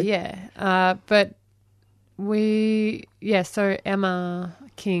 basically. But so Emma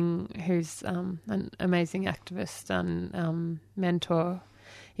King, who's an amazing activist and mentor,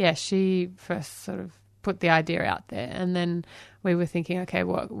 she first sort of put the idea out there, and then we were thinking, okay,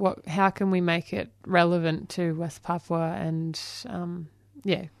 how can we make it relevant to West Papua and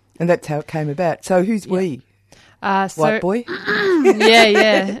And that's how it came about. So who's we? White boy?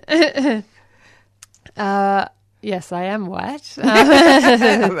 Yes, I am white.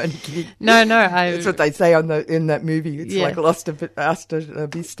 I'm only kidding. No. That's what they say in that movie. It's like Asta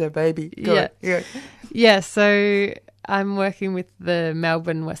Vista, baby. Yeah, so I'm working with the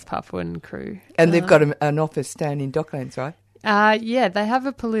Melbourne West Papuan crew. And they've got an office down in Docklands, right? Yeah, they have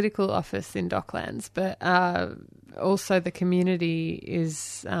a political office in Docklands, but also the community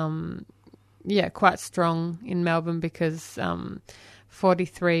is, quite strong in Melbourne because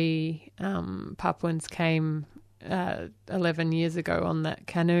 43 Papuans came 11 years ago on that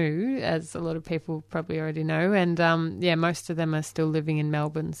canoe, as a lot of people probably already know, and most of them are still living in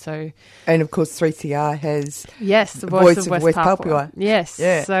Melbourne. So, and of course 3CR has the Voice of West Papua. Yes,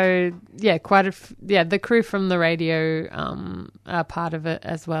 yeah. So the crew from the radio are part of it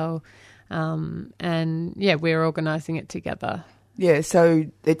as well, and we're organising it together. Yeah, so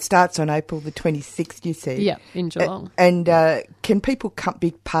it starts on April the 26th, you said. Yeah, in Geelong. And can people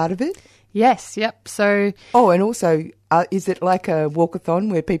be part of it? Yes, yep. So, and also, is it like a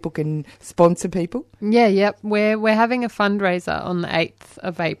walkathon where people can sponsor people? Yeah, yep. We're having a fundraiser on the 8th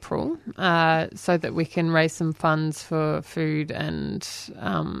of April, so that we can raise some funds for food and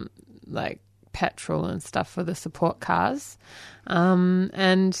like petrol and stuff for the support cars,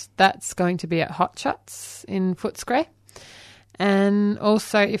 and that's going to be at Hot Shots in Footscray. And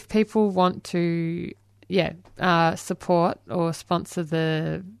also, if people want to, support or sponsor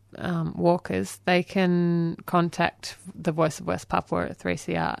the walkers, they can contact the Voice of West Papua at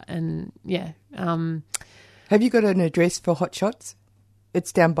 3CR. And have you got an address for Hot Shots?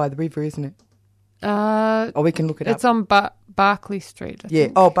 It's down by the river, isn't it? We can look it up. It's on Barclay Street, I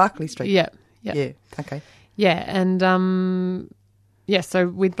think. Barclay Street. Yeah. Okay. Yeah, and so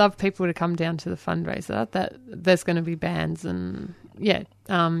we'd love people to come down to the fundraiser. That there's going to be bands, and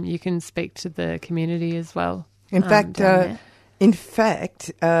you can speak to the community as well. In fact,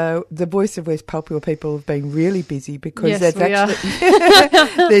 the Voice of West Papua people have been really busy because there's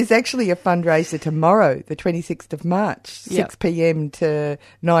actually a fundraiser tomorrow, the 26th of March, 6 p.m. to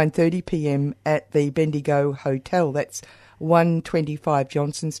 9:30 p.m. at the Bendigo Hotel. That's 125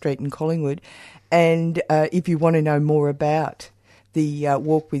 Johnson Street in Collingwood. And if you want to know more about the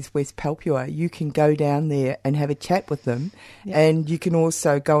Walk with West Papua, you can go down there and have a chat with them. Yep. And you can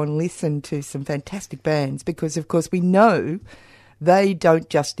also go and listen to some fantastic bands because, of course, we know they don't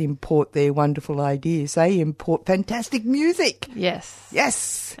just import their wonderful ideas, they import fantastic music.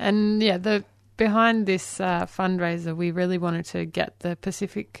 Yes. And, behind this fundraiser, we really wanted to get the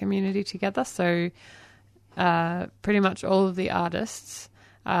Pacific community together. So pretty much all of the artists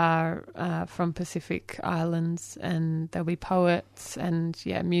are from Pacific Islands, and there'll be poets and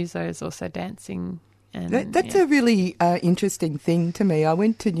musos also dancing. And that's a really interesting thing to me. I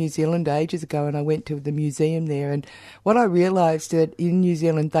went to New Zealand ages ago and I went to the museum there, and what I realised that in New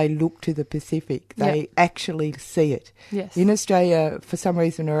Zealand they look to the Pacific. They actually see it. Yes. In Australia, for some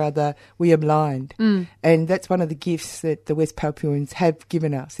reason or other, we are blind. And that's one of the gifts that the West Papuans have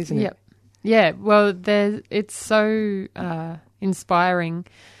given us, isn't it? Yeah, well, it's so inspiring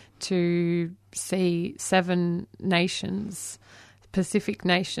to see 7 nations, Pacific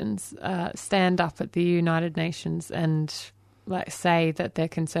nations, stand up at the United Nations and say that they're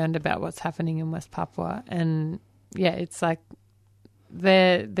concerned about what's happening in West Papua. And it's like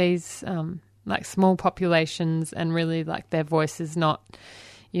they're these small populations, and really their voice is not,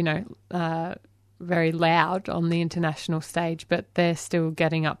 very loud on the international stage, but they're still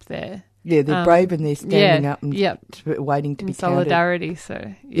getting up there. Yeah, they're brave and they're standing up and waiting to be counted. Solidarity,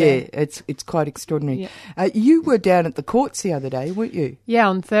 so it's quite extraordinary. You were down at the courts the other day, weren't you? Yeah,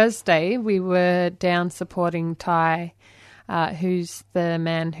 on Thursday we were down supporting Ty, who's the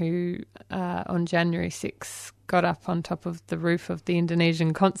man who on January 6 got up on top of the roof of the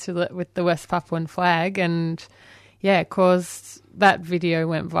Indonesian consulate with the West Papuan flag and caused that video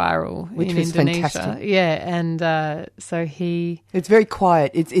went viral, which in was Indonesia. Fantastic. Yeah, and so it's very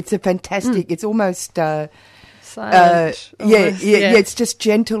quiet. It's a fantastic. It's almost silent. It's just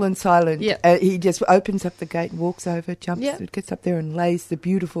gentle and silent. Yeah. He just opens up the gate and walks over, gets up there and lays the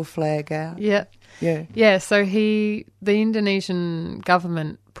beautiful flag out. Yeah. So the Indonesian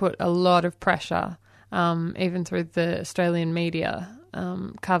government put a lot of pressure, even through the Australian media,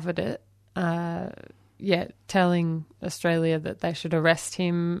 covered it. Telling Australia that they should arrest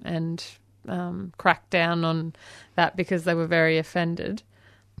him and crack down on that because they were very offended.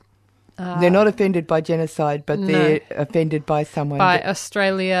 They're not offended by genocide, but they're offended by someone. By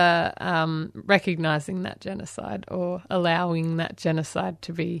Australia recognising that genocide or allowing that genocide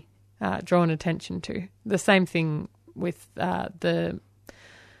to be drawn attention to. The same thing with the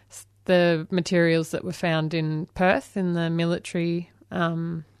materials that were found in Perth in the military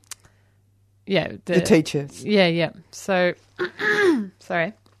the teachers. So,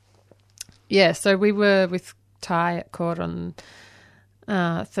 sorry. Yeah, so we were with Ty at court on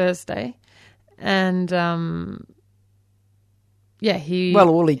Thursday, and Yeah,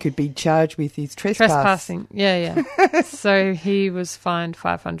 all he could be charged with is trespassing. Yeah. So he was fined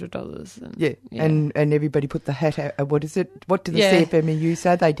 $500. Yeah, and everybody put the hat out. What is it? What did the CFMEU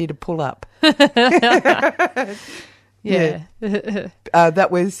say? They did a pull-up. Yeah. That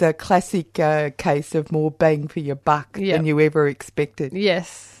was a classic case of more bang for your buck than you ever expected.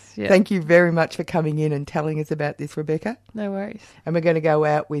 Yes. Yep. Thank you very much for coming in and telling us about this, Rebecca. No worries. And we're going to go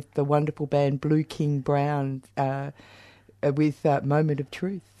out with the wonderful band Blue King Brown with Moment of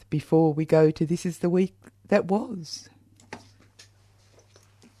Truth before we go to This Is the Week That Was.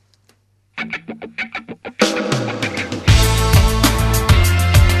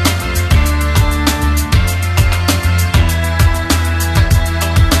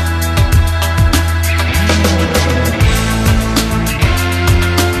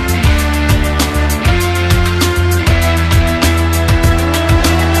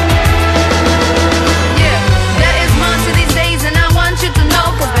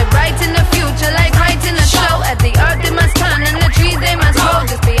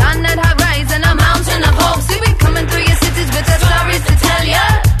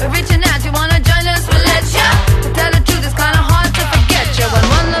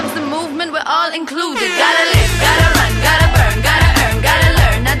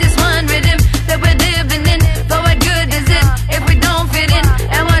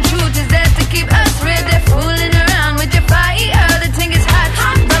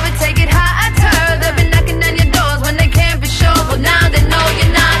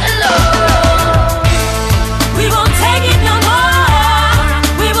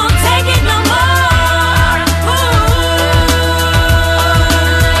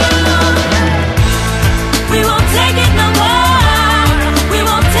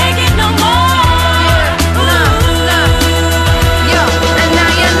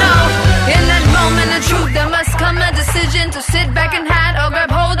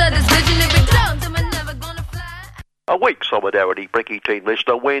 Solidarity Brekkie team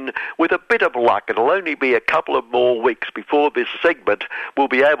listener when, with a bit of luck, it'll only be a couple of more weeks before this segment will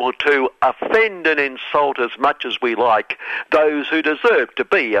be able to offend and insult as much as we like those who deserve to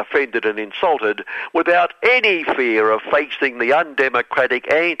be offended and insulted without any fear of facing the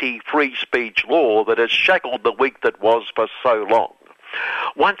undemocratic anti-free speech law that has shackled the week that was for so long.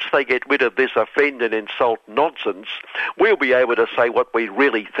 Once they get rid of this offend and insult nonsense, we'll be able to say what we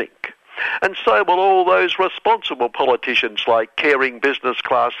really think. And so will all those responsible politicians like caring business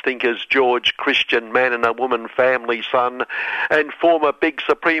class thinkers George, Christian, man and a woman, family son, and former big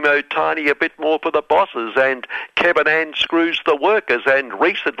Supremo Tiny a bit more for the bosses, and Kevin Ann screws the workers, and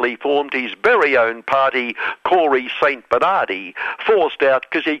recently formed his very own party, Corey St. Bernardi, forced out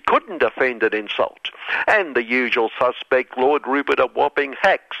because he couldn't offend and insult. And the usual suspect, Lord Rupert of Wapping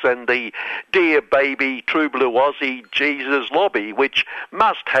Hacks, and the Dear Baby True Blue Aussie Jesus Lobby, which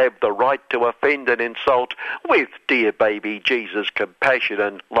must have the right to offend and insult with Dear Baby Jesus Compassion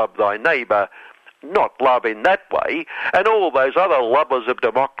and Love Thy Neighbour, not love in that way, and all those other lovers of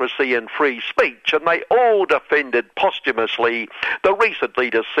democracy and free speech, and they all defended posthumously the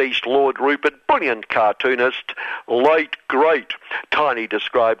recently deceased Lord Rupert, brilliant cartoonist, late great. Tiny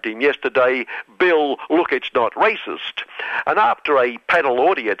described him yesterday, Bill, look, it's not racist. And after a panel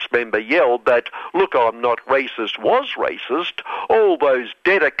audience member yelled that, look, I'm not racist, was racist, all those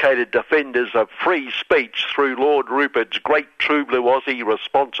dedicated defenders of free speech through Lord Rupert's great True Blue Aussie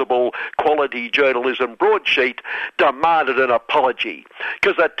responsible quality journalism broadsheet demanded an apology,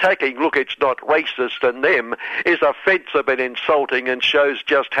 because attacking look, it's not racist and them is offensive and insulting and shows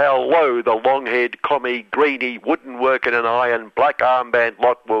just how low the long-haired commie greeny wooden work in an iron black armband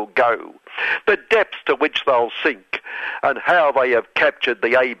lot will go, the depths to which they'll sink, and how they have captured the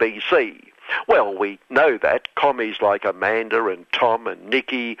ABC. Well, we know that, commies like Amanda and Tom and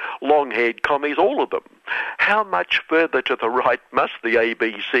Nikki, long-haired commies, all of them. How much further to the right must the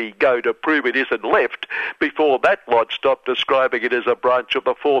ABC go to prove it isn't left before that lot stop describing it as a branch of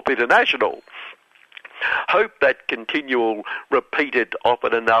the Fourth International? Hope that continual, repeated,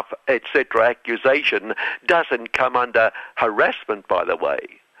 often enough, etc. accusation doesn't come under harassment, by the way.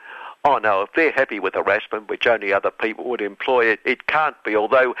 Oh no, if they're happy with harassment, which only other people would employ, it can't be.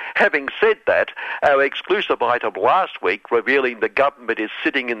 Although, having said that, our exclusive item last week revealing the government is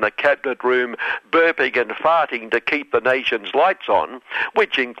sitting in the cabinet room burping and farting to keep the nation's lights on,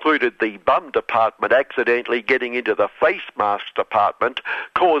 which included the bum department accidentally getting into the face mask department,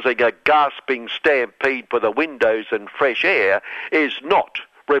 causing a gasping stampede for the windows and fresh air, is not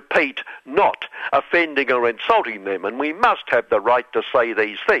repeat, not offending or insulting them, and we must have the right to say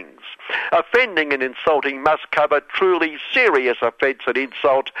these things. Offending and insulting must cover truly serious offence and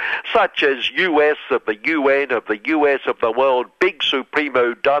insult, such as US of the UN, of the US of the world, Big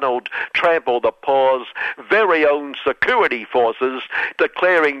Supremo Donald Trample the Paws, very own security forces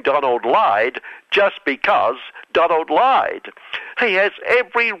declaring Donald lied just because Donald lied. He has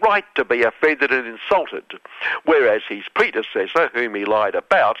every right to be offended and insulted, whereas his predecessor, whom he lied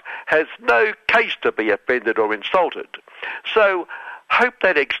about, has no case to be offended or insulted. So, hope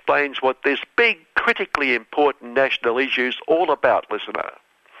that explains what this big, critically important national issue is all about, listener.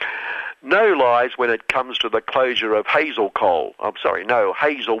 No lies when it comes to the closure of Hazelwood,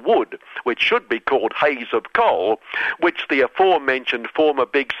 which should be called Haze of Coal, which the aforementioned former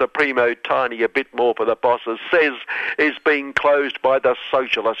Big Supremo Tiny A Bit More for the Bosses says is being closed by the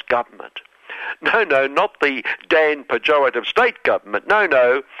socialist government. No, not the Dan pejorative state government.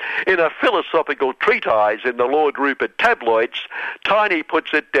 No. In a philosophical treatise in the Lord Rupert tabloids, Tiny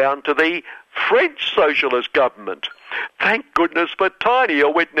puts it down to the French socialist government. Thank goodness for Tiny,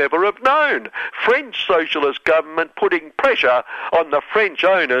 or we'd never have known. French socialist government putting pressure on the French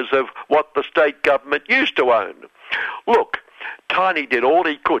owners of what the state government used to own. Look, Tiny did all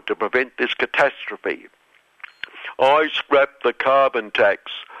he could to prevent this catastrophe. I scrapped the carbon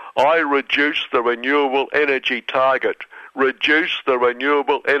tax. I reduced the renewable energy target.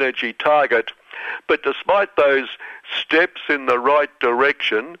 But despite those steps in the right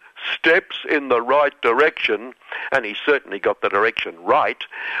direction, and he certainly got the direction right,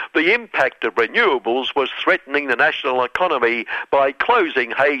 the impact of renewables was threatening the national economy by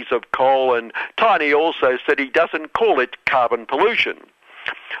closing Haze of Coal, and Tiny also said he doesn't call it carbon pollution.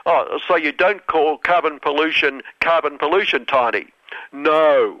 Oh, so you don't call carbon pollution, Tiny?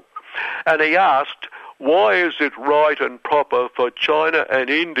 No. And he asked, why is it right and proper for China and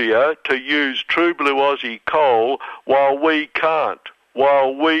India to use True Blue Aussie coal while we can't?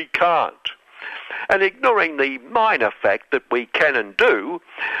 And ignoring the minor fact that we can and do,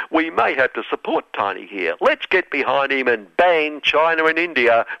 we may have to support Tiny here. Let's get behind him and ban China and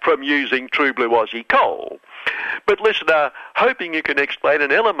India from using True Blue Aussie coal. But listener, hoping you can explain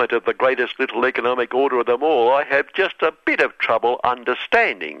an element of the greatest little economic order of them all, I have just a bit of trouble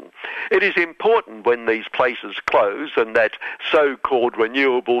understanding. It is important when these places close, and that so-called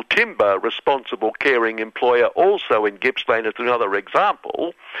renewable timber responsible caring employer also in Gippsland is another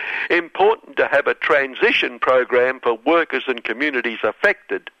example, important to have a transition program for workers and communities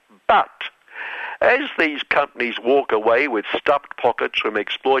affected. But as these companies walk away with stuffed pockets from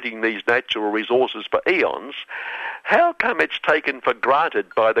exploiting these natural resources for eons, how come it's taken for granted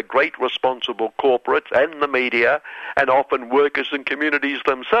by the great responsible corporates and the media, and often workers and communities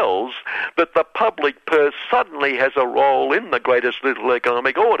themselves, that the public purse suddenly has a role in the greatest little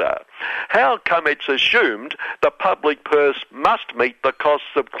economic order? How come it's assumed the public purse must meet the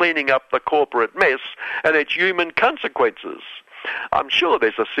costs of cleaning up the corporate mess and its human consequences? I'm sure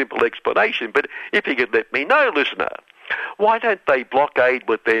there's a simple explanation, but if you could let me know, listener, why don't they blockade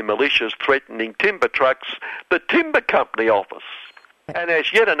with their malicious threatening timber trucks the timber company office? And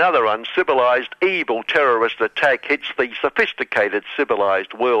as yet another uncivilised, evil terrorist attack hits the sophisticated,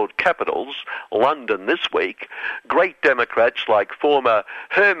 civilised world capitals, London this week, great Democrats like former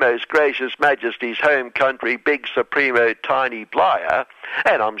Her Most Gracious Majesty's home country Big Supremo Tiny Blair,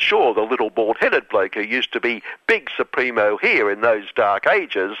 and I'm sure the little bald-headed bloke who used to be Big Supremo here in those dark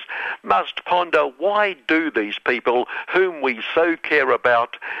ages, must ponder why do these people whom we so care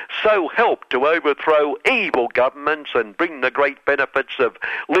about so help to overthrow evil governments and bring the great benefits of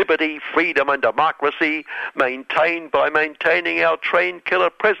liberty, freedom and democracy maintained by maintaining our trained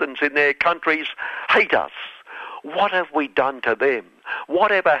killer presence in their countries hate us? What have we done to them?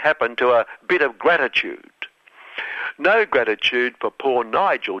 Whatever happened to a bit of gratitude? No gratitude for poor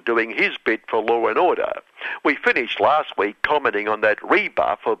Nigel doing his bit for law and order. We finished last week commenting on that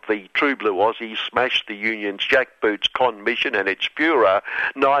rebuff of the True Blue Aussie Smash the Union's jackboots con mission and its Führer,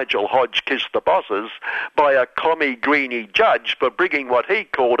 Nigel Hodge Kiss the Bosses, by a commie-greeny judge for bringing what he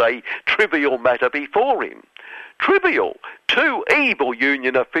called a trivial matter before him. Trivial. Two evil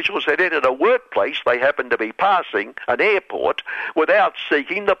union officials had entered a workplace they happened to be passing, an airport, without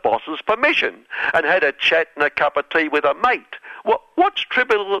seeking the boss's permission, and had a chat and a cup of tea with a mate. What's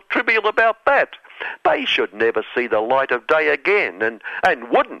trivial about that? They should never see the light of day again, and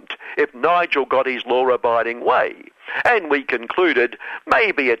wouldn't if Nigel got his law-abiding way. And we concluded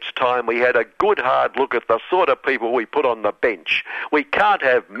maybe it's time we had a good hard look at the sort of people we put on the bench. We can't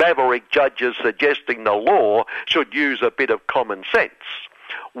have maverick judges suggesting the law should use a bit of common sense.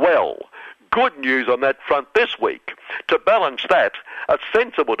 Well, good news on that front this week. To balance that, a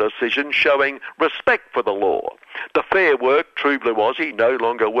sensible decision showing respect for the law. The Fair Work True Blue Aussie, no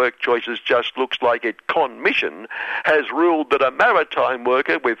longer Work Choices Just Looks Like It Commission, has ruled that a maritime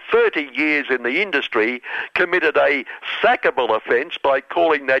worker with 30 years in the industry committed a sackable offence by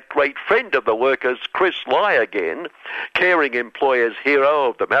calling that great friend of the workers, Chris Lie again, caring employer's hero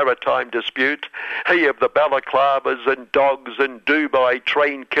of the maritime dispute, he of the balaclavas and dogs and Dubai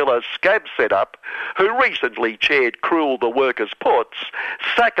train killer scab setup, who recently chaired Cruel the Workers' Ports,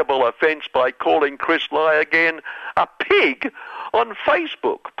 sackable offence by calling Chris Lie again a pig on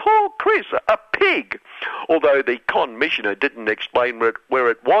Facebook. Poor Chris, a pig. Although the commissioner didn't explain where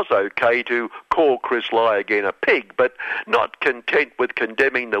it was okay to call Chris Lie again a pig, but not content with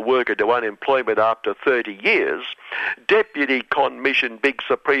condemning the worker to unemployment after 30 years, Deputy Commission Big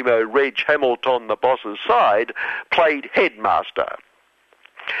Supremo Reg Hamilton, the boss's side, played headmaster.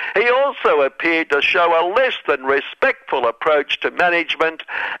 He also appeared to show a less than respectful approach to management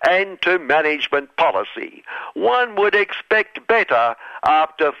and to management policy. One would expect better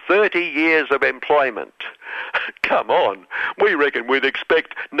after 30 years of employment. Come on, we reckon we'd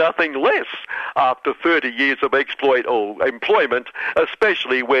expect nothing less after 30 years of employment,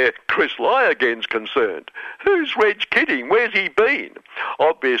 especially where Chris Lie again's concerned. Who's Reg kidding? Where's he been?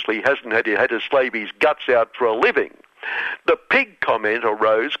 Obviously hasn't had to slave his guts out for a living. The pig comment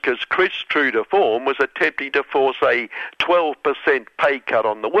arose because Chris, true to form, was attempting to force a 12% pay cut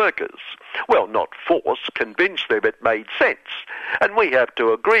on the workers. Well, not force, convince them it made sense. And we have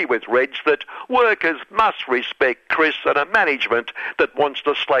to agree with Reg that workers must respect Chris and a management that wants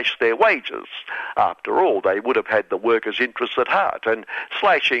to slash their wages. After all, they would have had the workers' interests at heart, and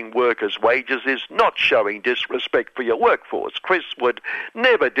slashing workers' wages is not showing disrespect for your workforce. Chris would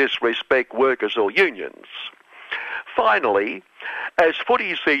never disrespect workers or unions. Finally, as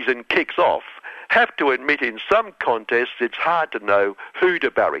footy season kicks off, have to admit in some contests it's hard to know who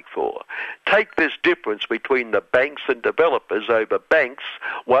to barrack for. Take this difference between the banks and developers over banks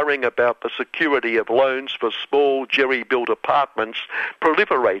worrying about the security of loans for small jerry-built apartments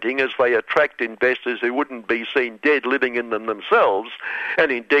proliferating as they attract investors who wouldn't be seen dead living in them themselves, and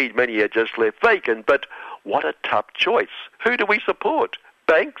indeed many are just left vacant. But what a tough choice. Who do we support?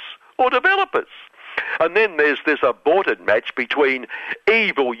 Banks or developers? And then there's this aborted match between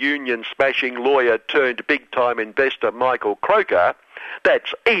evil union-smashing lawyer turned big-time investor Michael Croker,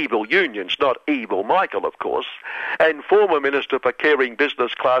 that's evil unions, not evil Michael, of course, and former Minister for Caring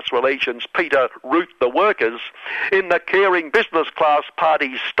Business Class Relations Peter Root the Workers in the Caring Business Class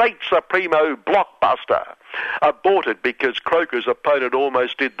Party's State Supremo blockbuster. Aborted because Croker's opponent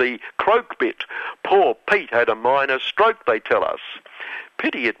almost did the croak bit. Poor Pete had a minor stroke, they tell us.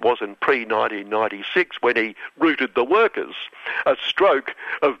 Pity it wasn't pre-1996 when he rooted the workers. A stroke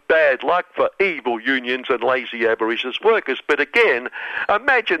of bad luck for evil unions and lazy avaricious workers. But again,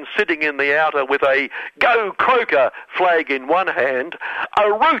 imagine sitting in the outer with a Go Croker flag in one hand,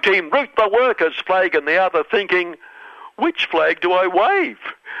 a root the workers flag in the other, thinking, which flag do I wave?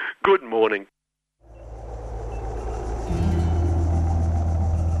 Good morning.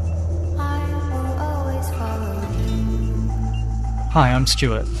 Hi, I'm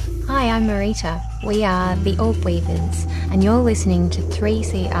Stuart. Hi, I'm Marita. We are the Org Weavers, and you're listening to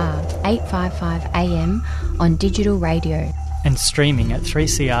 3CR 855 AM on digital radio. And streaming at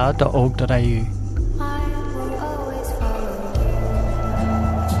 3cr.org.au.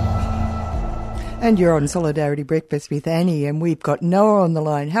 And you're on Solidarity Breakfast with Annie, and we've got Noah on the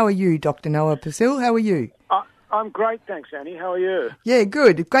line. How are you, Dr. Noah Purcell? How are you? I'm great, thanks, Annie. How are you? Yeah,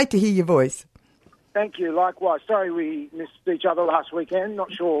 good. Great to hear your voice. Thank you, likewise. Sorry we missed each other last weekend.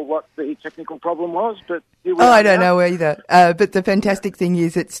 Not sure what the technical problem was, but here we are. I don't know either. But the fantastic thing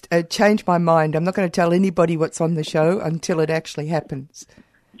is it's changed my mind. I'm not going to tell anybody what's on the show until it actually happens.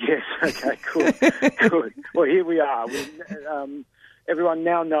 Yes, okay, good. Good. Well, here we are. Everyone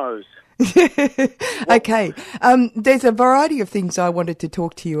now knows. Okay. There's a variety of things I wanted to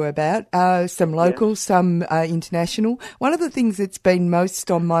talk to you about, some local, some international. One of the things that's been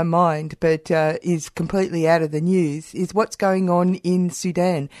most on my mind but is completely out of the news is what's going on in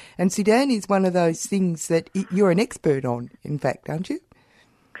Sudan. And Sudan is one of those things that you're an expert on, in fact, aren't you?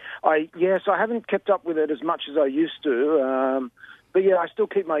 Yes, I haven't kept up with it as much as I used to. But yeah, I still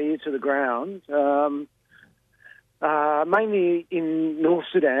keep my ear to the ground. Mainly in North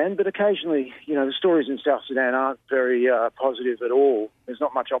Sudan, but occasionally, the stories in South Sudan aren't very positive at all. There's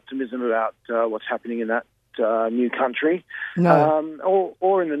not much optimism about what's happening in that new country,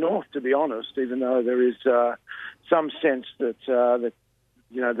 or in the north, to be honest. Even though there is some sense that the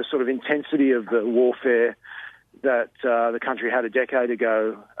sort of intensity of the warfare that the country had a decade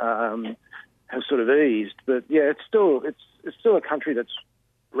ago has sort of eased. But yeah, it's still a country that's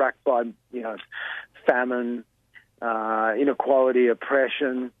racked by famine, inequality,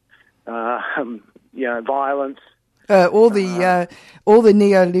 oppression, violence. All the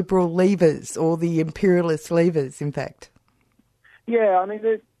neoliberal levers, all the imperialist levers, in fact. Yeah, I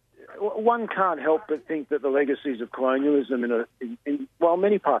mean, one can't help but think that the legacies of colonialism in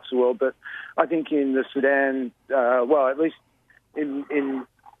many parts of the world, but I think in the Sudan, at least in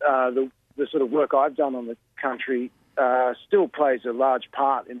the sort of work I've done on the country, still plays a large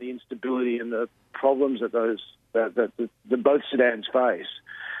part in the instability and the problems that both Sudans face.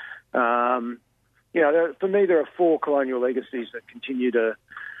 For me, there are 4 colonial legacies that continue to,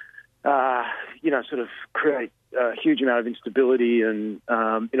 sort of create a huge amount of instability and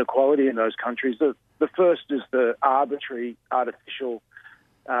inequality in those countries. The first is the arbitrary, artificial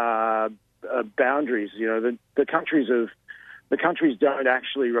boundaries. The countries don't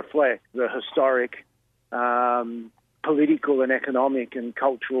actually reflect the historic, political and economic and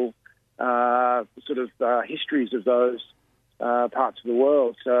cultural histories of those parts of the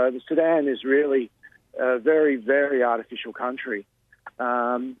world. So the Sudan is really a very, very artificial country.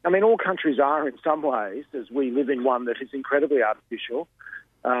 All countries are in some ways, as we live in one that is incredibly artificial.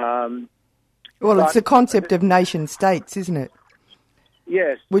 It's the concept of nation states, isn't it?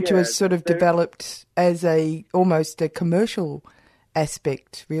 Yes. Which was sort of developed as almost a commercial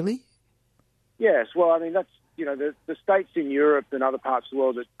aspect, really. Yes. Well, that's, the states in Europe and other parts of the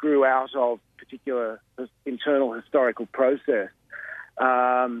world that grew out of particular internal historical process,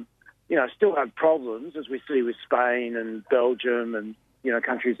 still have problems, as we see with Spain and Belgium and,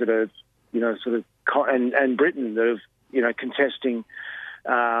 countries that are, and Britain that are, contesting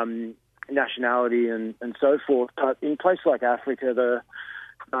nationality and so forth. But in places like Africa,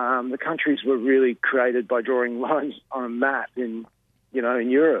 the countries were really created by drawing lines on a map in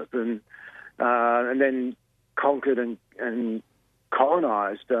Europe and then conquered and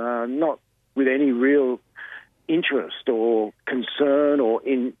colonised, not with any real interest or concern or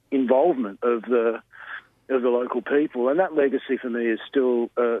involvement of the local people. And that legacy for me is still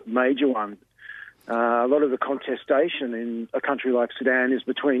a major one. A lot of the contestation in a country like Sudan is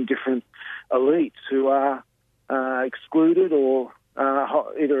between different elites who are excluded or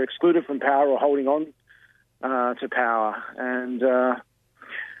either excluded from power or holding on to power. And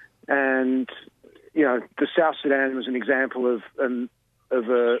the South Sudan was an example of an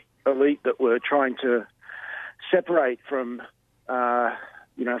elite that were trying to separate from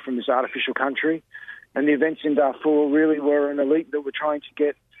this artificial country. And the events in Darfur really were an elite that were trying to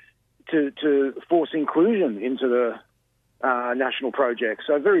get to force inclusion into the national project.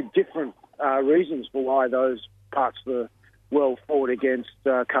 So very different reasons for why those parts of the world fought against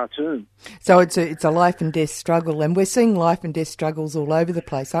Khartoum. So it's a life and death struggle, and we're seeing life and death struggles all over the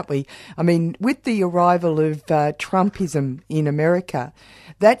place, aren't we? With the arrival of Trumpism in America,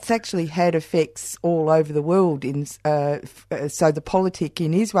 that's actually had effects all over the world. So the politic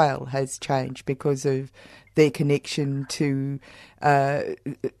in Israel has changed because of their connection to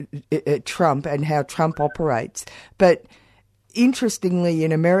Trump and how Trump operates. But interestingly,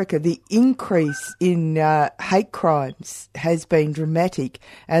 in America, the increase in hate crimes has been dramatic,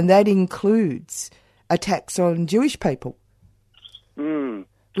 and that includes attacks on Jewish people,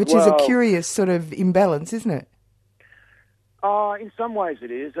 which is a curious sort of imbalance, isn't it? In some ways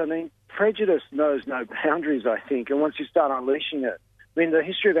it is. Prejudice knows no boundaries, I think, and once you start unleashing it, the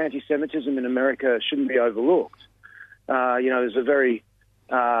history of anti-Semitism in America shouldn't be overlooked. There's a very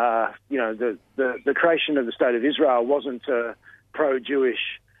the creation of the State of Israel wasn't a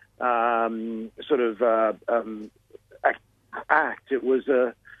pro-Jewish act. It was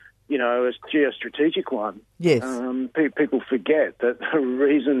a geostrategic one. Yes. People forget that the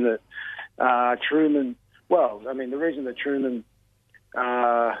reason that Truman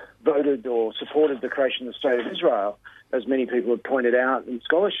voted or supported the creation of the State of Israel, as many people have pointed out in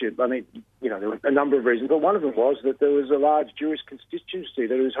scholarship, there were a number of reasons, but one of them was that there was a large Jewish constituency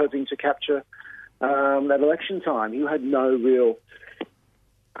that he was hoping to capture at election time. He had no real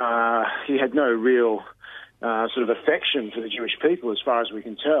sort of affection for the Jewish people, as far as we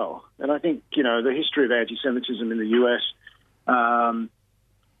can tell. And I think, the history of anti-Semitism in the US,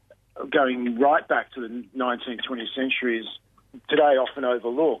 going right back to the 19th, 20th century, is today often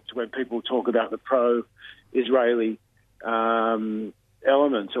overlooked when people talk about the pro-Israeli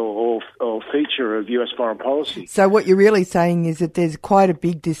element or feature of US foreign policy. So what you're really saying is that there's quite a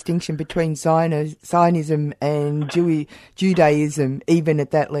big distinction between Zionism and Judaism, even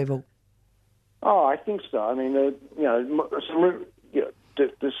at that level. Oh, I think so.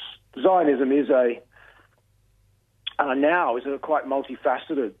 Zionism is now a quite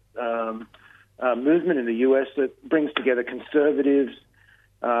multifaceted movement in the US that brings together conservatives,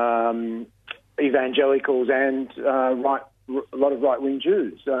 evangelicals, and a lot of right-wing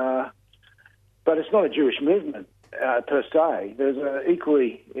Jews. But it's not a Jewish movement per se. There's an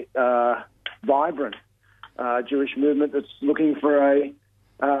equally vibrant Jewish movement that's looking for a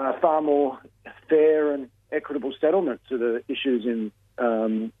far more fair and equitable settlement to the issues in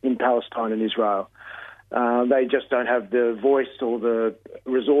Palestine and Israel. They just don't have the voice or the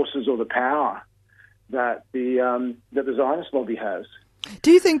resources or the power that the Zionist lobby has.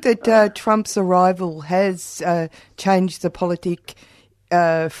 Do you think that Trump's arrival has changed the politic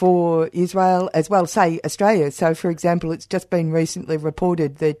for Israel as well, say Australia? So, for example, it's just been recently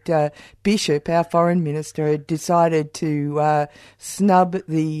reported that Bishop, our foreign minister, had decided to snub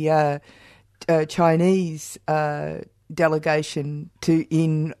the Chinese delegation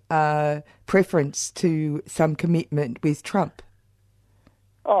in preference to some commitment with Trump.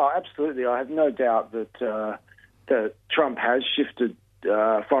 Oh, absolutely. I have no doubt that that Trump has shifted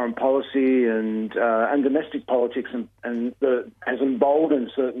foreign policy and domestic politics and has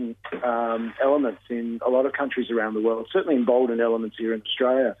emboldened certain elements in a lot of countries around the world, certainly emboldened elements here in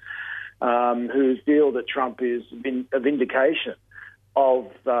Australia, who feel that Trump is a vindication of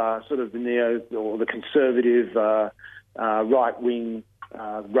sort of the neo or the conservative, right-wing,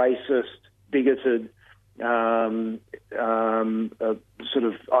 racist, bigoted sort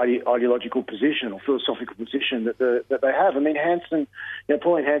of ideological position or philosophical position that they have. I mean,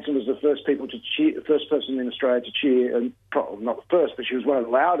 Pauline Hanson was the first person in Australia to cheer, and not the first, but she was one of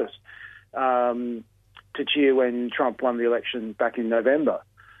the loudest to cheer when Trump won the election back in November.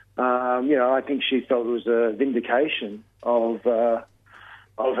 I think she felt it was a vindication of her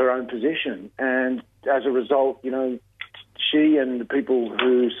own position, and as a result, she and the people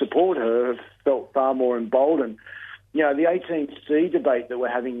who support her have felt far more emboldened. The 18C debate that we're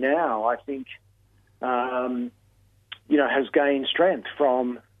having now, I think, has gained strength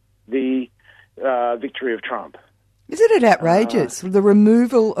from the victory of Trump. Isn't it outrageous? The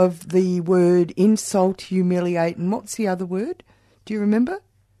removal of the word insult, humiliate, and what's the other word? Do you remember?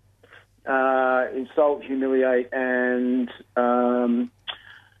 Insult, humiliate, and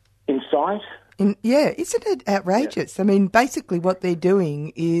incite. Isn't it outrageous? Yeah. I mean, basically what they're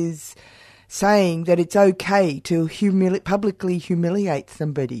doing is saying that it's okay to publicly humiliate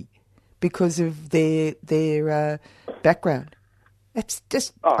somebody because of their background. That's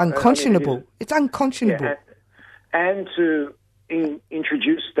just unconscionable. It's unconscionable. Yeah. And to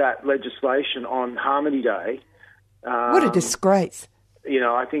introduce that legislation on Harmony Day. What a disgrace.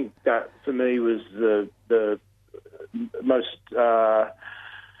 I think that for me was the most...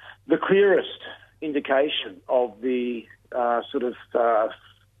 the clearest indication of the sort of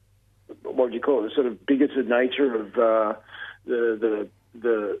what would you call it? The sort of bigoted nature of the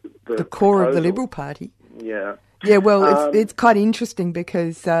core proposal. of the Liberal Party. Yeah. Yeah, well, it's quite interesting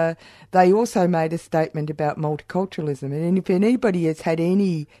because they also made a statement about multiculturalism, and if anybody has had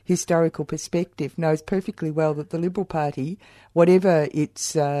any historical perspective, knows perfectly well that the Liberal Party, whatever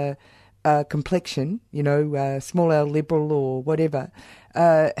its complexion, small L liberal or whatever,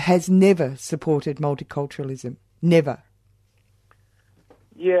 has never supported multiculturalism. Never.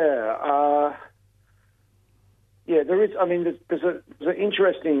 Yeah. There is. I mean, there's an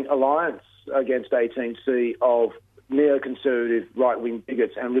interesting alliance against 18C of neoconservative right-wing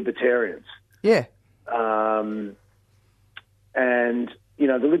bigots and libertarians. Yeah. And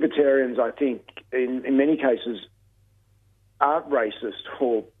the libertarians, I think, in many cases, aren't racist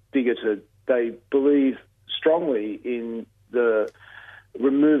or bigoted. They believe strongly in the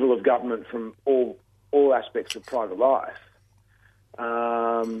removal of government from all aspects of private life.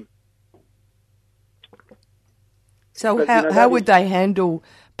 So how would they handle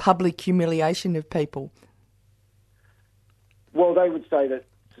public humiliation of people? Well, they would say that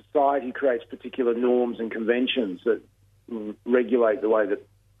society creates particular norms and conventions that regulate the way that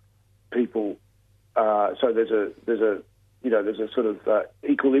people. So there's a sort of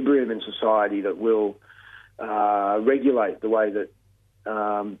equilibrium in society that will regulate the way that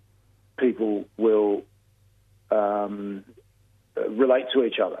people will relate to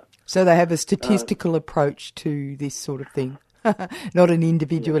each other. So they have a statistical approach to this sort of thing, not an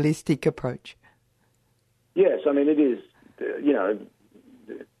individualistic approach. Yes, I mean, it is,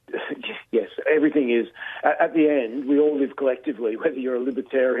 yes, everything is, at the end, we all live collectively, whether you're a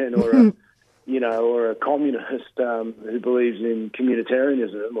libertarian or or a communist who believes in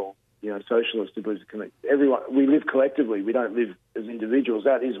communitarianism or, socialist who believes in everyone. We live collectively. We don't live as individuals.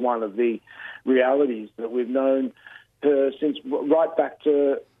 That is one of the realities that we've known since right back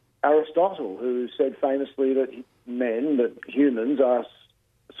to Aristotle, who said famously that humans are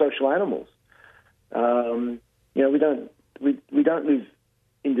social animals. We don't live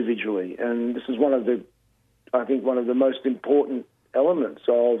individually, and this is one of the most important elements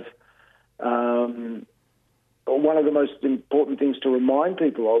of, one of the most important things to remind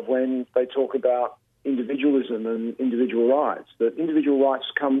people of when they talk about individualism and individual rights, that individual rights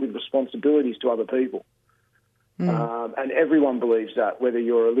come with responsibilities to other people. And everyone believes that, whether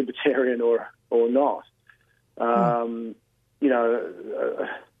you're a libertarian or not.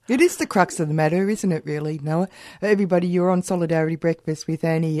 It is the crux of the matter, isn't it, really, Noah? Everybody, you're on Solidarity Breakfast with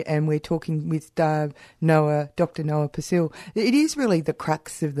Annie, and we're talking with Dr. Noah Purcell. It is really the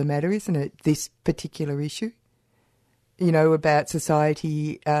crux of the matter, isn't it, this particular issue? About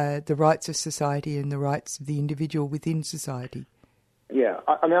society, the rights of society and the rights of the individual within society. Yeah,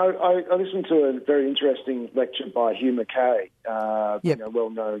 I listened to a very interesting lecture by Hugh Mackay,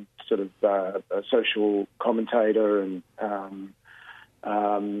 well-known sort of social commentator and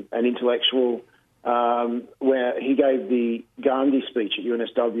an intellectual, where he gave the Gandhi speech at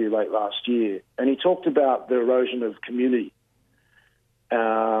UNSW late last year, and he talked about the erosion of community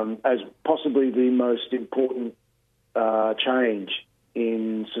as possibly the most important change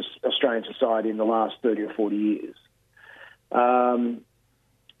in Australian society in the last 30 or 40 years. It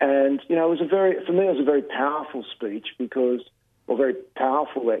was for me, it was a very powerful speech very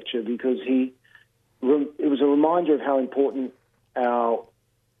powerful lecture, because it was a reminder of how important our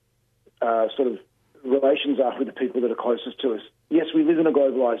sort of relations are with the people that are closest to us. Yes, we live in a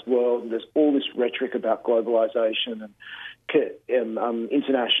globalised world, and there's all this rhetoric about globalisation and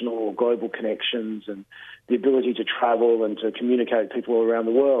international or global connections and the ability to travel and to communicate with people around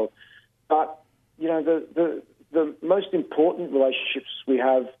the world. But, the most important relationships we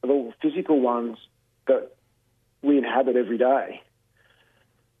have are the physical ones that we inhabit every day,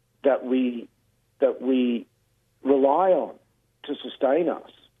 that we rely on to sustain us.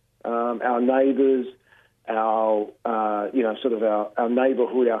 Our neighbours, our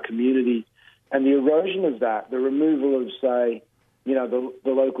neighbourhood, our community, and the erosion of that, the removal of, say, the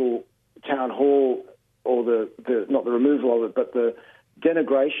local town hall, or not the removal of it, but the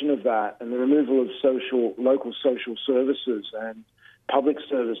denigration of that, and the removal of local social services and public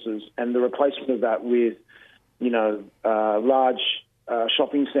services, and the replacement of that with, large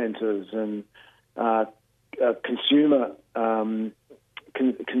shopping centres and consumer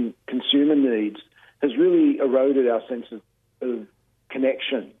needs, has really eroded our sense of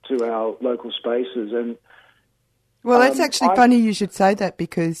connection to our local spaces. And well, that's actually funny you should say that,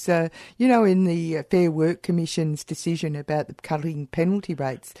 because, in the Fair Work Commission's decision about the cutting penalty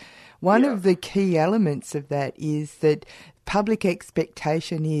rates, one of the key elements of that is that public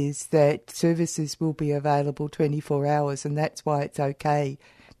expectation is that services will be available 24 hours, and that's why it's okay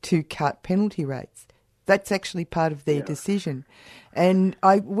to cut penalty rates. That's actually part of their decision. And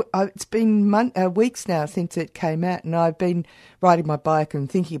it's been weeks now since it came out, and I've been riding my bike and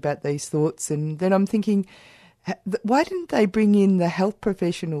thinking about these thoughts, and then I'm thinking, why didn't they bring in the health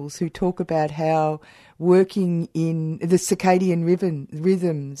professionals who talk about how working in the circadian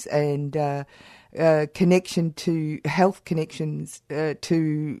rhythms and connection to health connections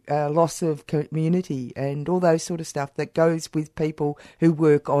to loss of community and all those sort of stuff that goes with people who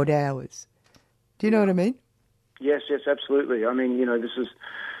work odd hours? Do you know what I mean? Yes, absolutely. I mean, this is,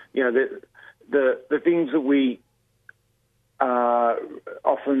 the things that we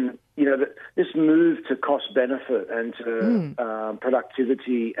often, this move to cost benefit and to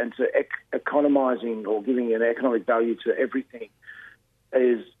productivity and to economising or giving an economic value to everything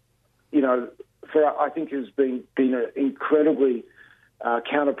is, I think has been incredibly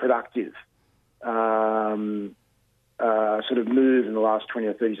counterproductive sort of move in the last 20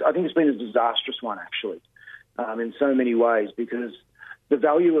 or 30 years. I think it's been a disastrous one, actually, in so many ways, because the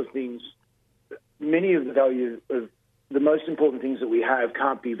value of things, many of the value of the most important things that we have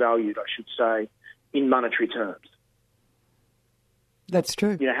can't be valued, I should say, in monetary terms. That's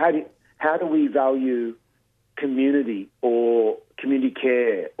true. How do we value community or community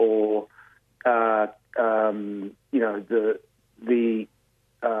care or the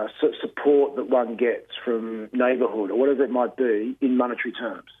support that one gets from neighbourhood or whatever it might be in monetary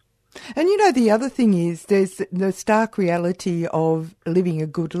terms? And the other thing is there's the stark reality of living a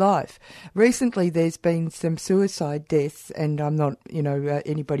good life. Recently there's been some suicide deaths, and I'm not,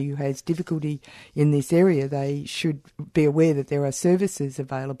 anybody who has difficulty in this area, they should be aware that there are services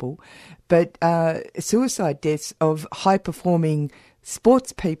available. But suicide deaths of high-performing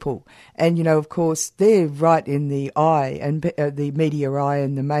sports people. And, of course, they're right in the eye, and the media eye,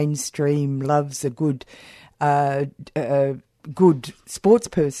 and the mainstream loves a good good sports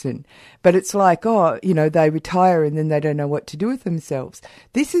person, but it's like, they retire and then they don't know what to do with themselves.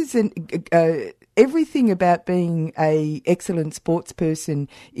 This is everything about being a excellent sports person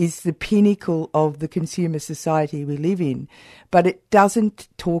is the pinnacle of the consumer society we live in, but it doesn't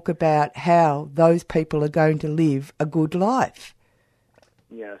talk about how those people are going to live a good life.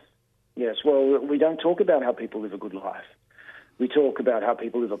 Yes. Well, we don't talk about how people live a good life. We talk about how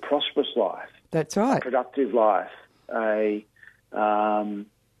people live a prosperous life. That's right. A productive life,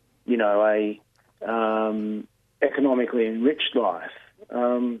 economically enriched life.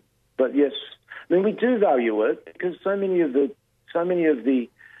 But yes, I mean, we do value it because so many of the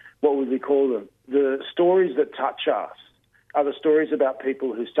what would we call them? The stories that touch us are the stories about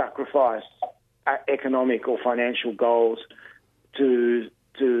people who sacrifice economic or financial goals for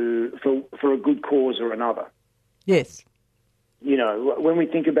a good cause or another. Yes. When we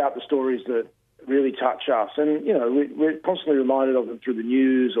think about the stories that really touch us, and we're constantly reminded of them through the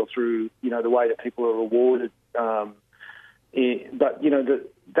news or through the way that people are rewarded. But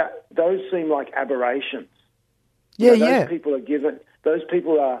those seem like aberrations. Those people are given. Those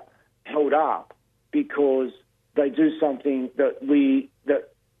people are held up because they do something that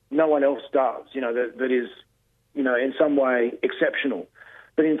no one else does. That is in some way exceptional.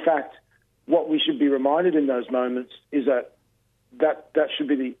 But in fact, what we should be reminded in those moments is that should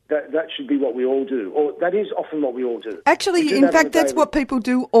be what we all do, or that is often what we all do. Actually, in fact, that's what people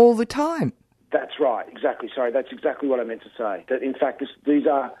do all the time. That's right, exactly. Sorry, that's exactly what I meant to say. That in fact, these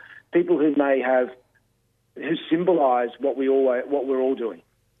are people who symbolise what we're all doing.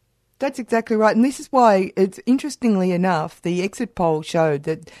 That's exactly right. And this is why, it's interestingly enough, the exit poll showed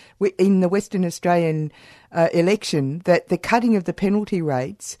that in the Western Australian election, that the cutting of the penalty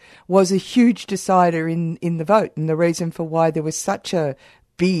rates was a huge decider in the vote, and the reason for why there was such a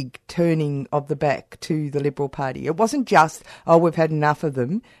big turning of the back to the Liberal Party. It wasn't just, we've had enough of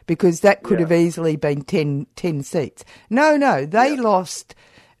them, because that could have easily been 10 seats. No, they lost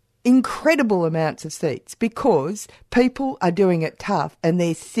incredible amounts of seats because people are doing it tough and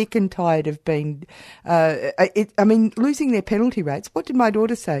they're sick and tired of being, losing their penalty rates. What did my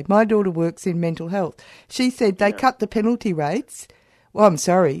daughter say? My daughter works in mental health. She said they cut the penalty rates. Well, I'm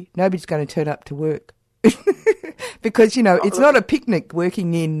sorry, nobody's going to turn up to work. Because, it's not a picnic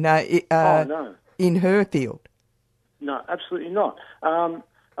working in her field. No, absolutely not.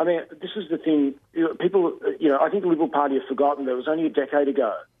 This is the thing. People, I think the Liberal Party have forgotten that it was only a decade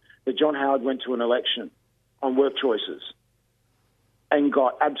ago that John Howard went to an election on work choices and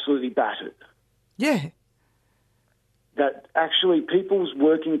got absolutely battered. Yeah. That actually people's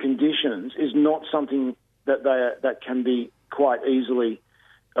working conditions is not something that can be quite easily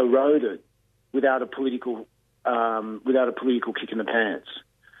eroded without a political kick in the pants.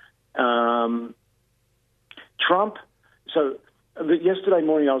 Trump. So yesterday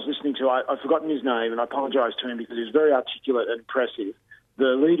morning I was listening to, I've forgotten his name and I apologise to him because he was very articulate and impressive.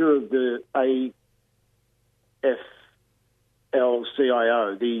 The leader of the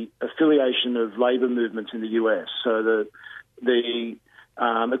AFL-CIO, the affiliation of labour movements in the US, so the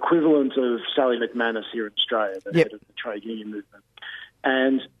equivalent of Sally McManus here in Australia, the head of the trade union movement.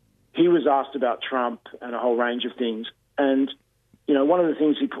 And he was asked about Trump and a whole range of things. And, one of the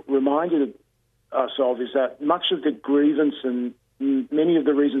things he reminded us of is that much of the grievance and many of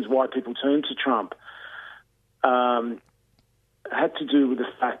the reasons why people turned to Trump had to do with the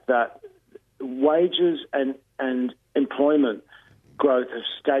fact that wages and employment growth have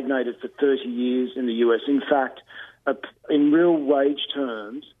stagnated for 30 years in the US. In fact, in real wage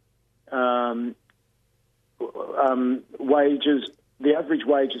terms, the average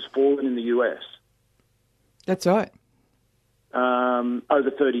wage has fallen in the US. That's right.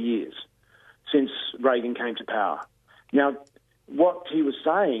 Over 30 years since Reagan came to power. Now, what he was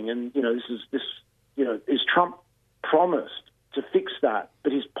saying, and is Trump promised to fix that,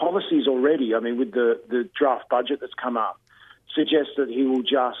 but his policies already, with the draft budget that's come up, suggest that he will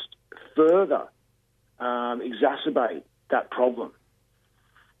just further exacerbate that problem.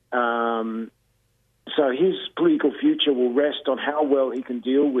 So his political future will rest on how well he can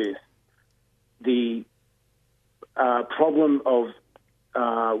deal with the problem of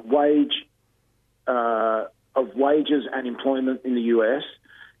wages and employment in the US,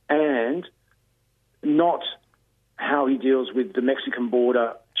 and not how he deals with the Mexican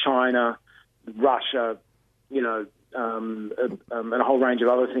border, China, Russia, and a whole range of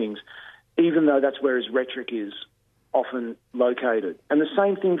other things, even though that's where his rhetoric is often located. And the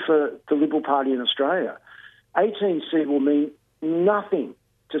same thing for the Liberal Party in Australia. 18C will mean nothing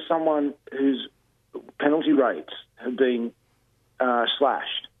to someone whose penalty rates have been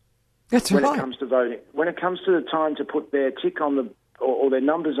slashed. That's when right. it comes to voting. When it comes to the time to put their tick on or their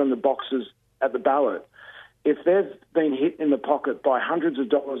numbers on the boxes at the ballot, if they've been hit in the pocket by hundreds of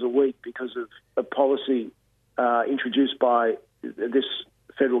dollars a week because of a policy introduced by this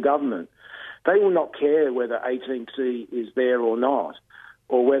federal government, they will not care whether 18C is there or not,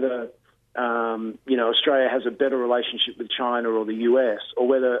 or whether Australia has a better relationship with China or the US, or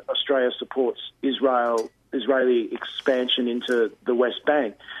whether Australia supports Israeli expansion into the West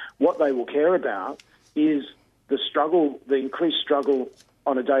Bank. What they will care about is the increased struggle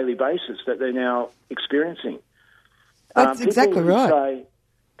on a daily basis that they're now experiencing. That's exactly right.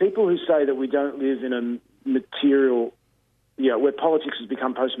 People who say that we don't live in a material, where politics has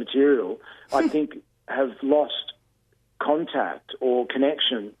become post-material, I think have lost contact or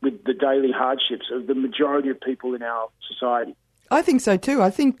connection with the daily hardships of the majority of people in our society. I think so too. I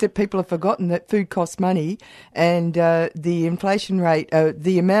think that people have forgotten that food costs money, and the inflation rate,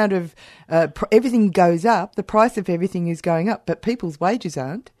 the amount of everything goes up, the price of everything is going up, but people's wages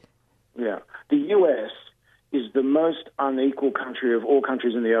aren't. Yeah. The US is the most unequal country of all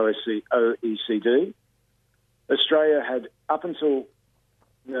countries in the OECD. Australia had, up until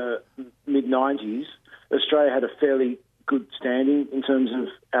the mid-90s, Australia had a fairly good standing in terms of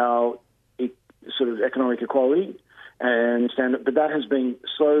our sort of economic equality and standard, but that has been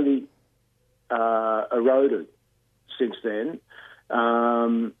slowly eroded since then.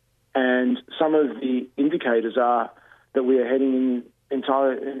 And some of the indicators are that we are heading in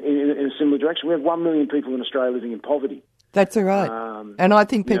a similar direction. We have 1 million people in Australia living in poverty. That's all right. And I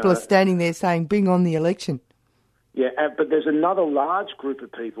think people are standing there saying, bring on the election. Yeah, but there's another large group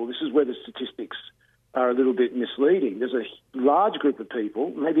of people. This is where the statistics are a little bit misleading. There's a large group of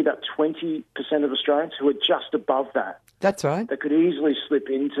people, maybe about 20% of Australians, who are just above that. That's right. That could easily slip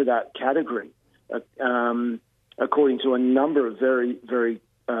into that category, according to a number of very, very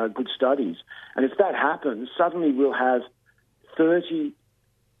good studies. And if that happens, suddenly we'll have 30%,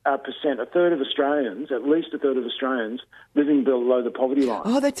 a third of Australians, at least a third of Australians, living below the poverty line.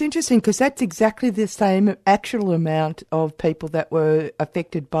 Oh, that's interesting, because that's exactly the same actual amount of people that were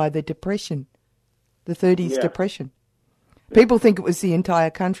affected by the Depression, the 30s Depression. People think it was the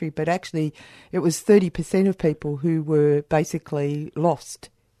entire country, but actually it was 30% of people who were basically lost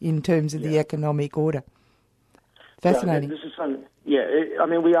in terms of the economic order. Fascinating. So this is some, I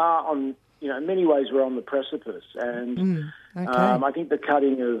mean, we are on, in many ways we're on the precipice, and I think the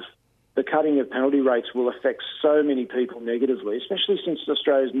cutting of penalty rates will affect so many people negatively, especially since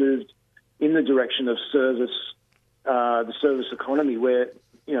Australia's moved in the direction of the service economy, where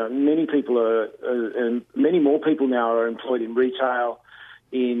many people and many more people now are employed in retail,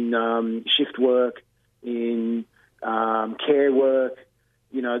 in shift work, in care work.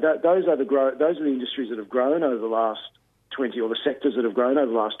 Those are the industries that have grown over the last 20, or the sectors that have grown over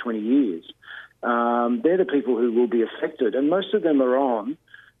the last 20 years. They're the people who will be affected, and most of them are on,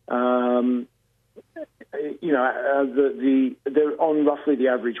 they're on roughly the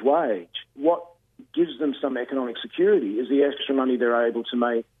average wage. What gives them some economic security is the extra money they're able to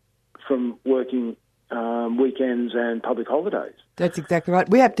make from working weekends and public holidays. That's exactly right.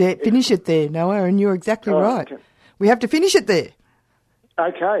 We have to finish it there, Noah, and you're exactly right. Okay. We have to finish it there.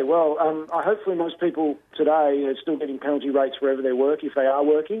 Okay, well, hopefully most people today are still getting penalty rates wherever they work, if they are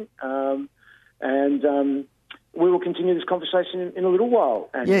working. And we will continue this conversation in a little while,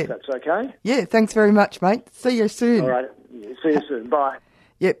 Andy, if that's okay. Yeah, thanks very much, mate. See you soon. All right, see you soon. Bye.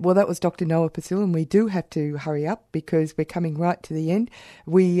 Yeah, well, that was Dr. Noah Pasil, and we do have to hurry up because we're coming right to the end.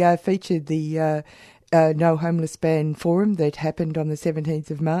 We featured the No Homeless Ban Forum that happened on the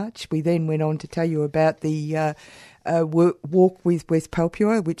 17th of March. We then went on to tell you about the Walk with West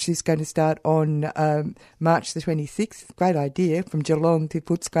Papua, which is going to start on March the 26th. Great idea, from Geelong to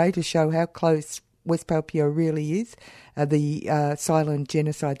Footscray, to show how close West Papua really is, the silent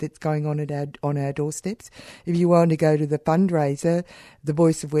genocide that's going on our doorsteps. If you want to go to the fundraiser, the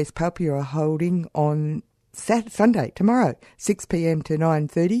Voice of West Papua are holding on Sunday, tomorrow, 6 p.m. to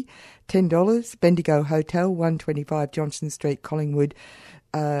 9:30, $10, Bendigo Hotel, 125 Johnson Street, Collingwood.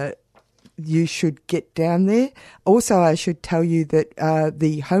 You should get down there. Also, I should tell you that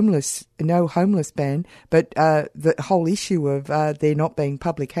the no homeless ban, but the whole issue of there not being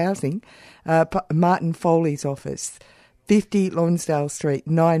public housing, Martin Foley's office, 50 Lonsdale Street,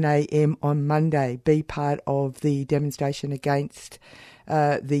 9 a.m. on Monday. Be part of the demonstration against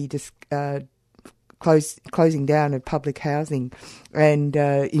the closing down of public housing and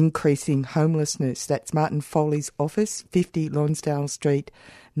increasing homelessness. That's Martin Foley's office, 50 Lonsdale Street,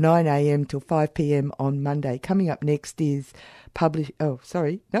 9 a.m. till 5 p.m. on Monday. Coming up next is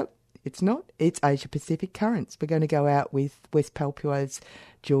It's not. It's Asia Pacific Currents. We're going to go out with West Papua's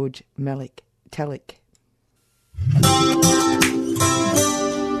George Talik.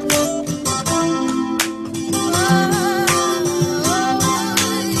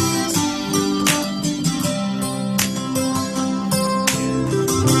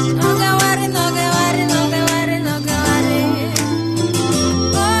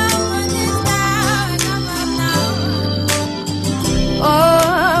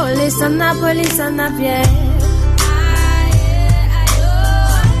 Listen up, yeah.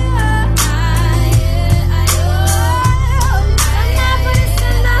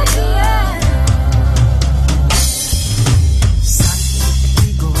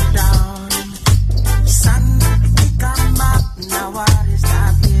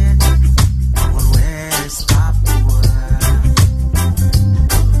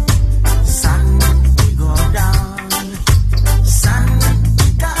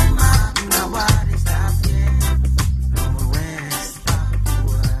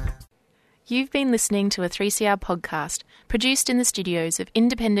 You've been listening to a 3CR podcast produced in the studios of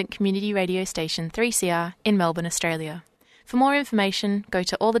independent community radio station 3CR in Melbourne, Australia. For more information, go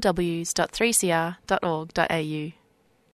to allthews.3cr.org.au.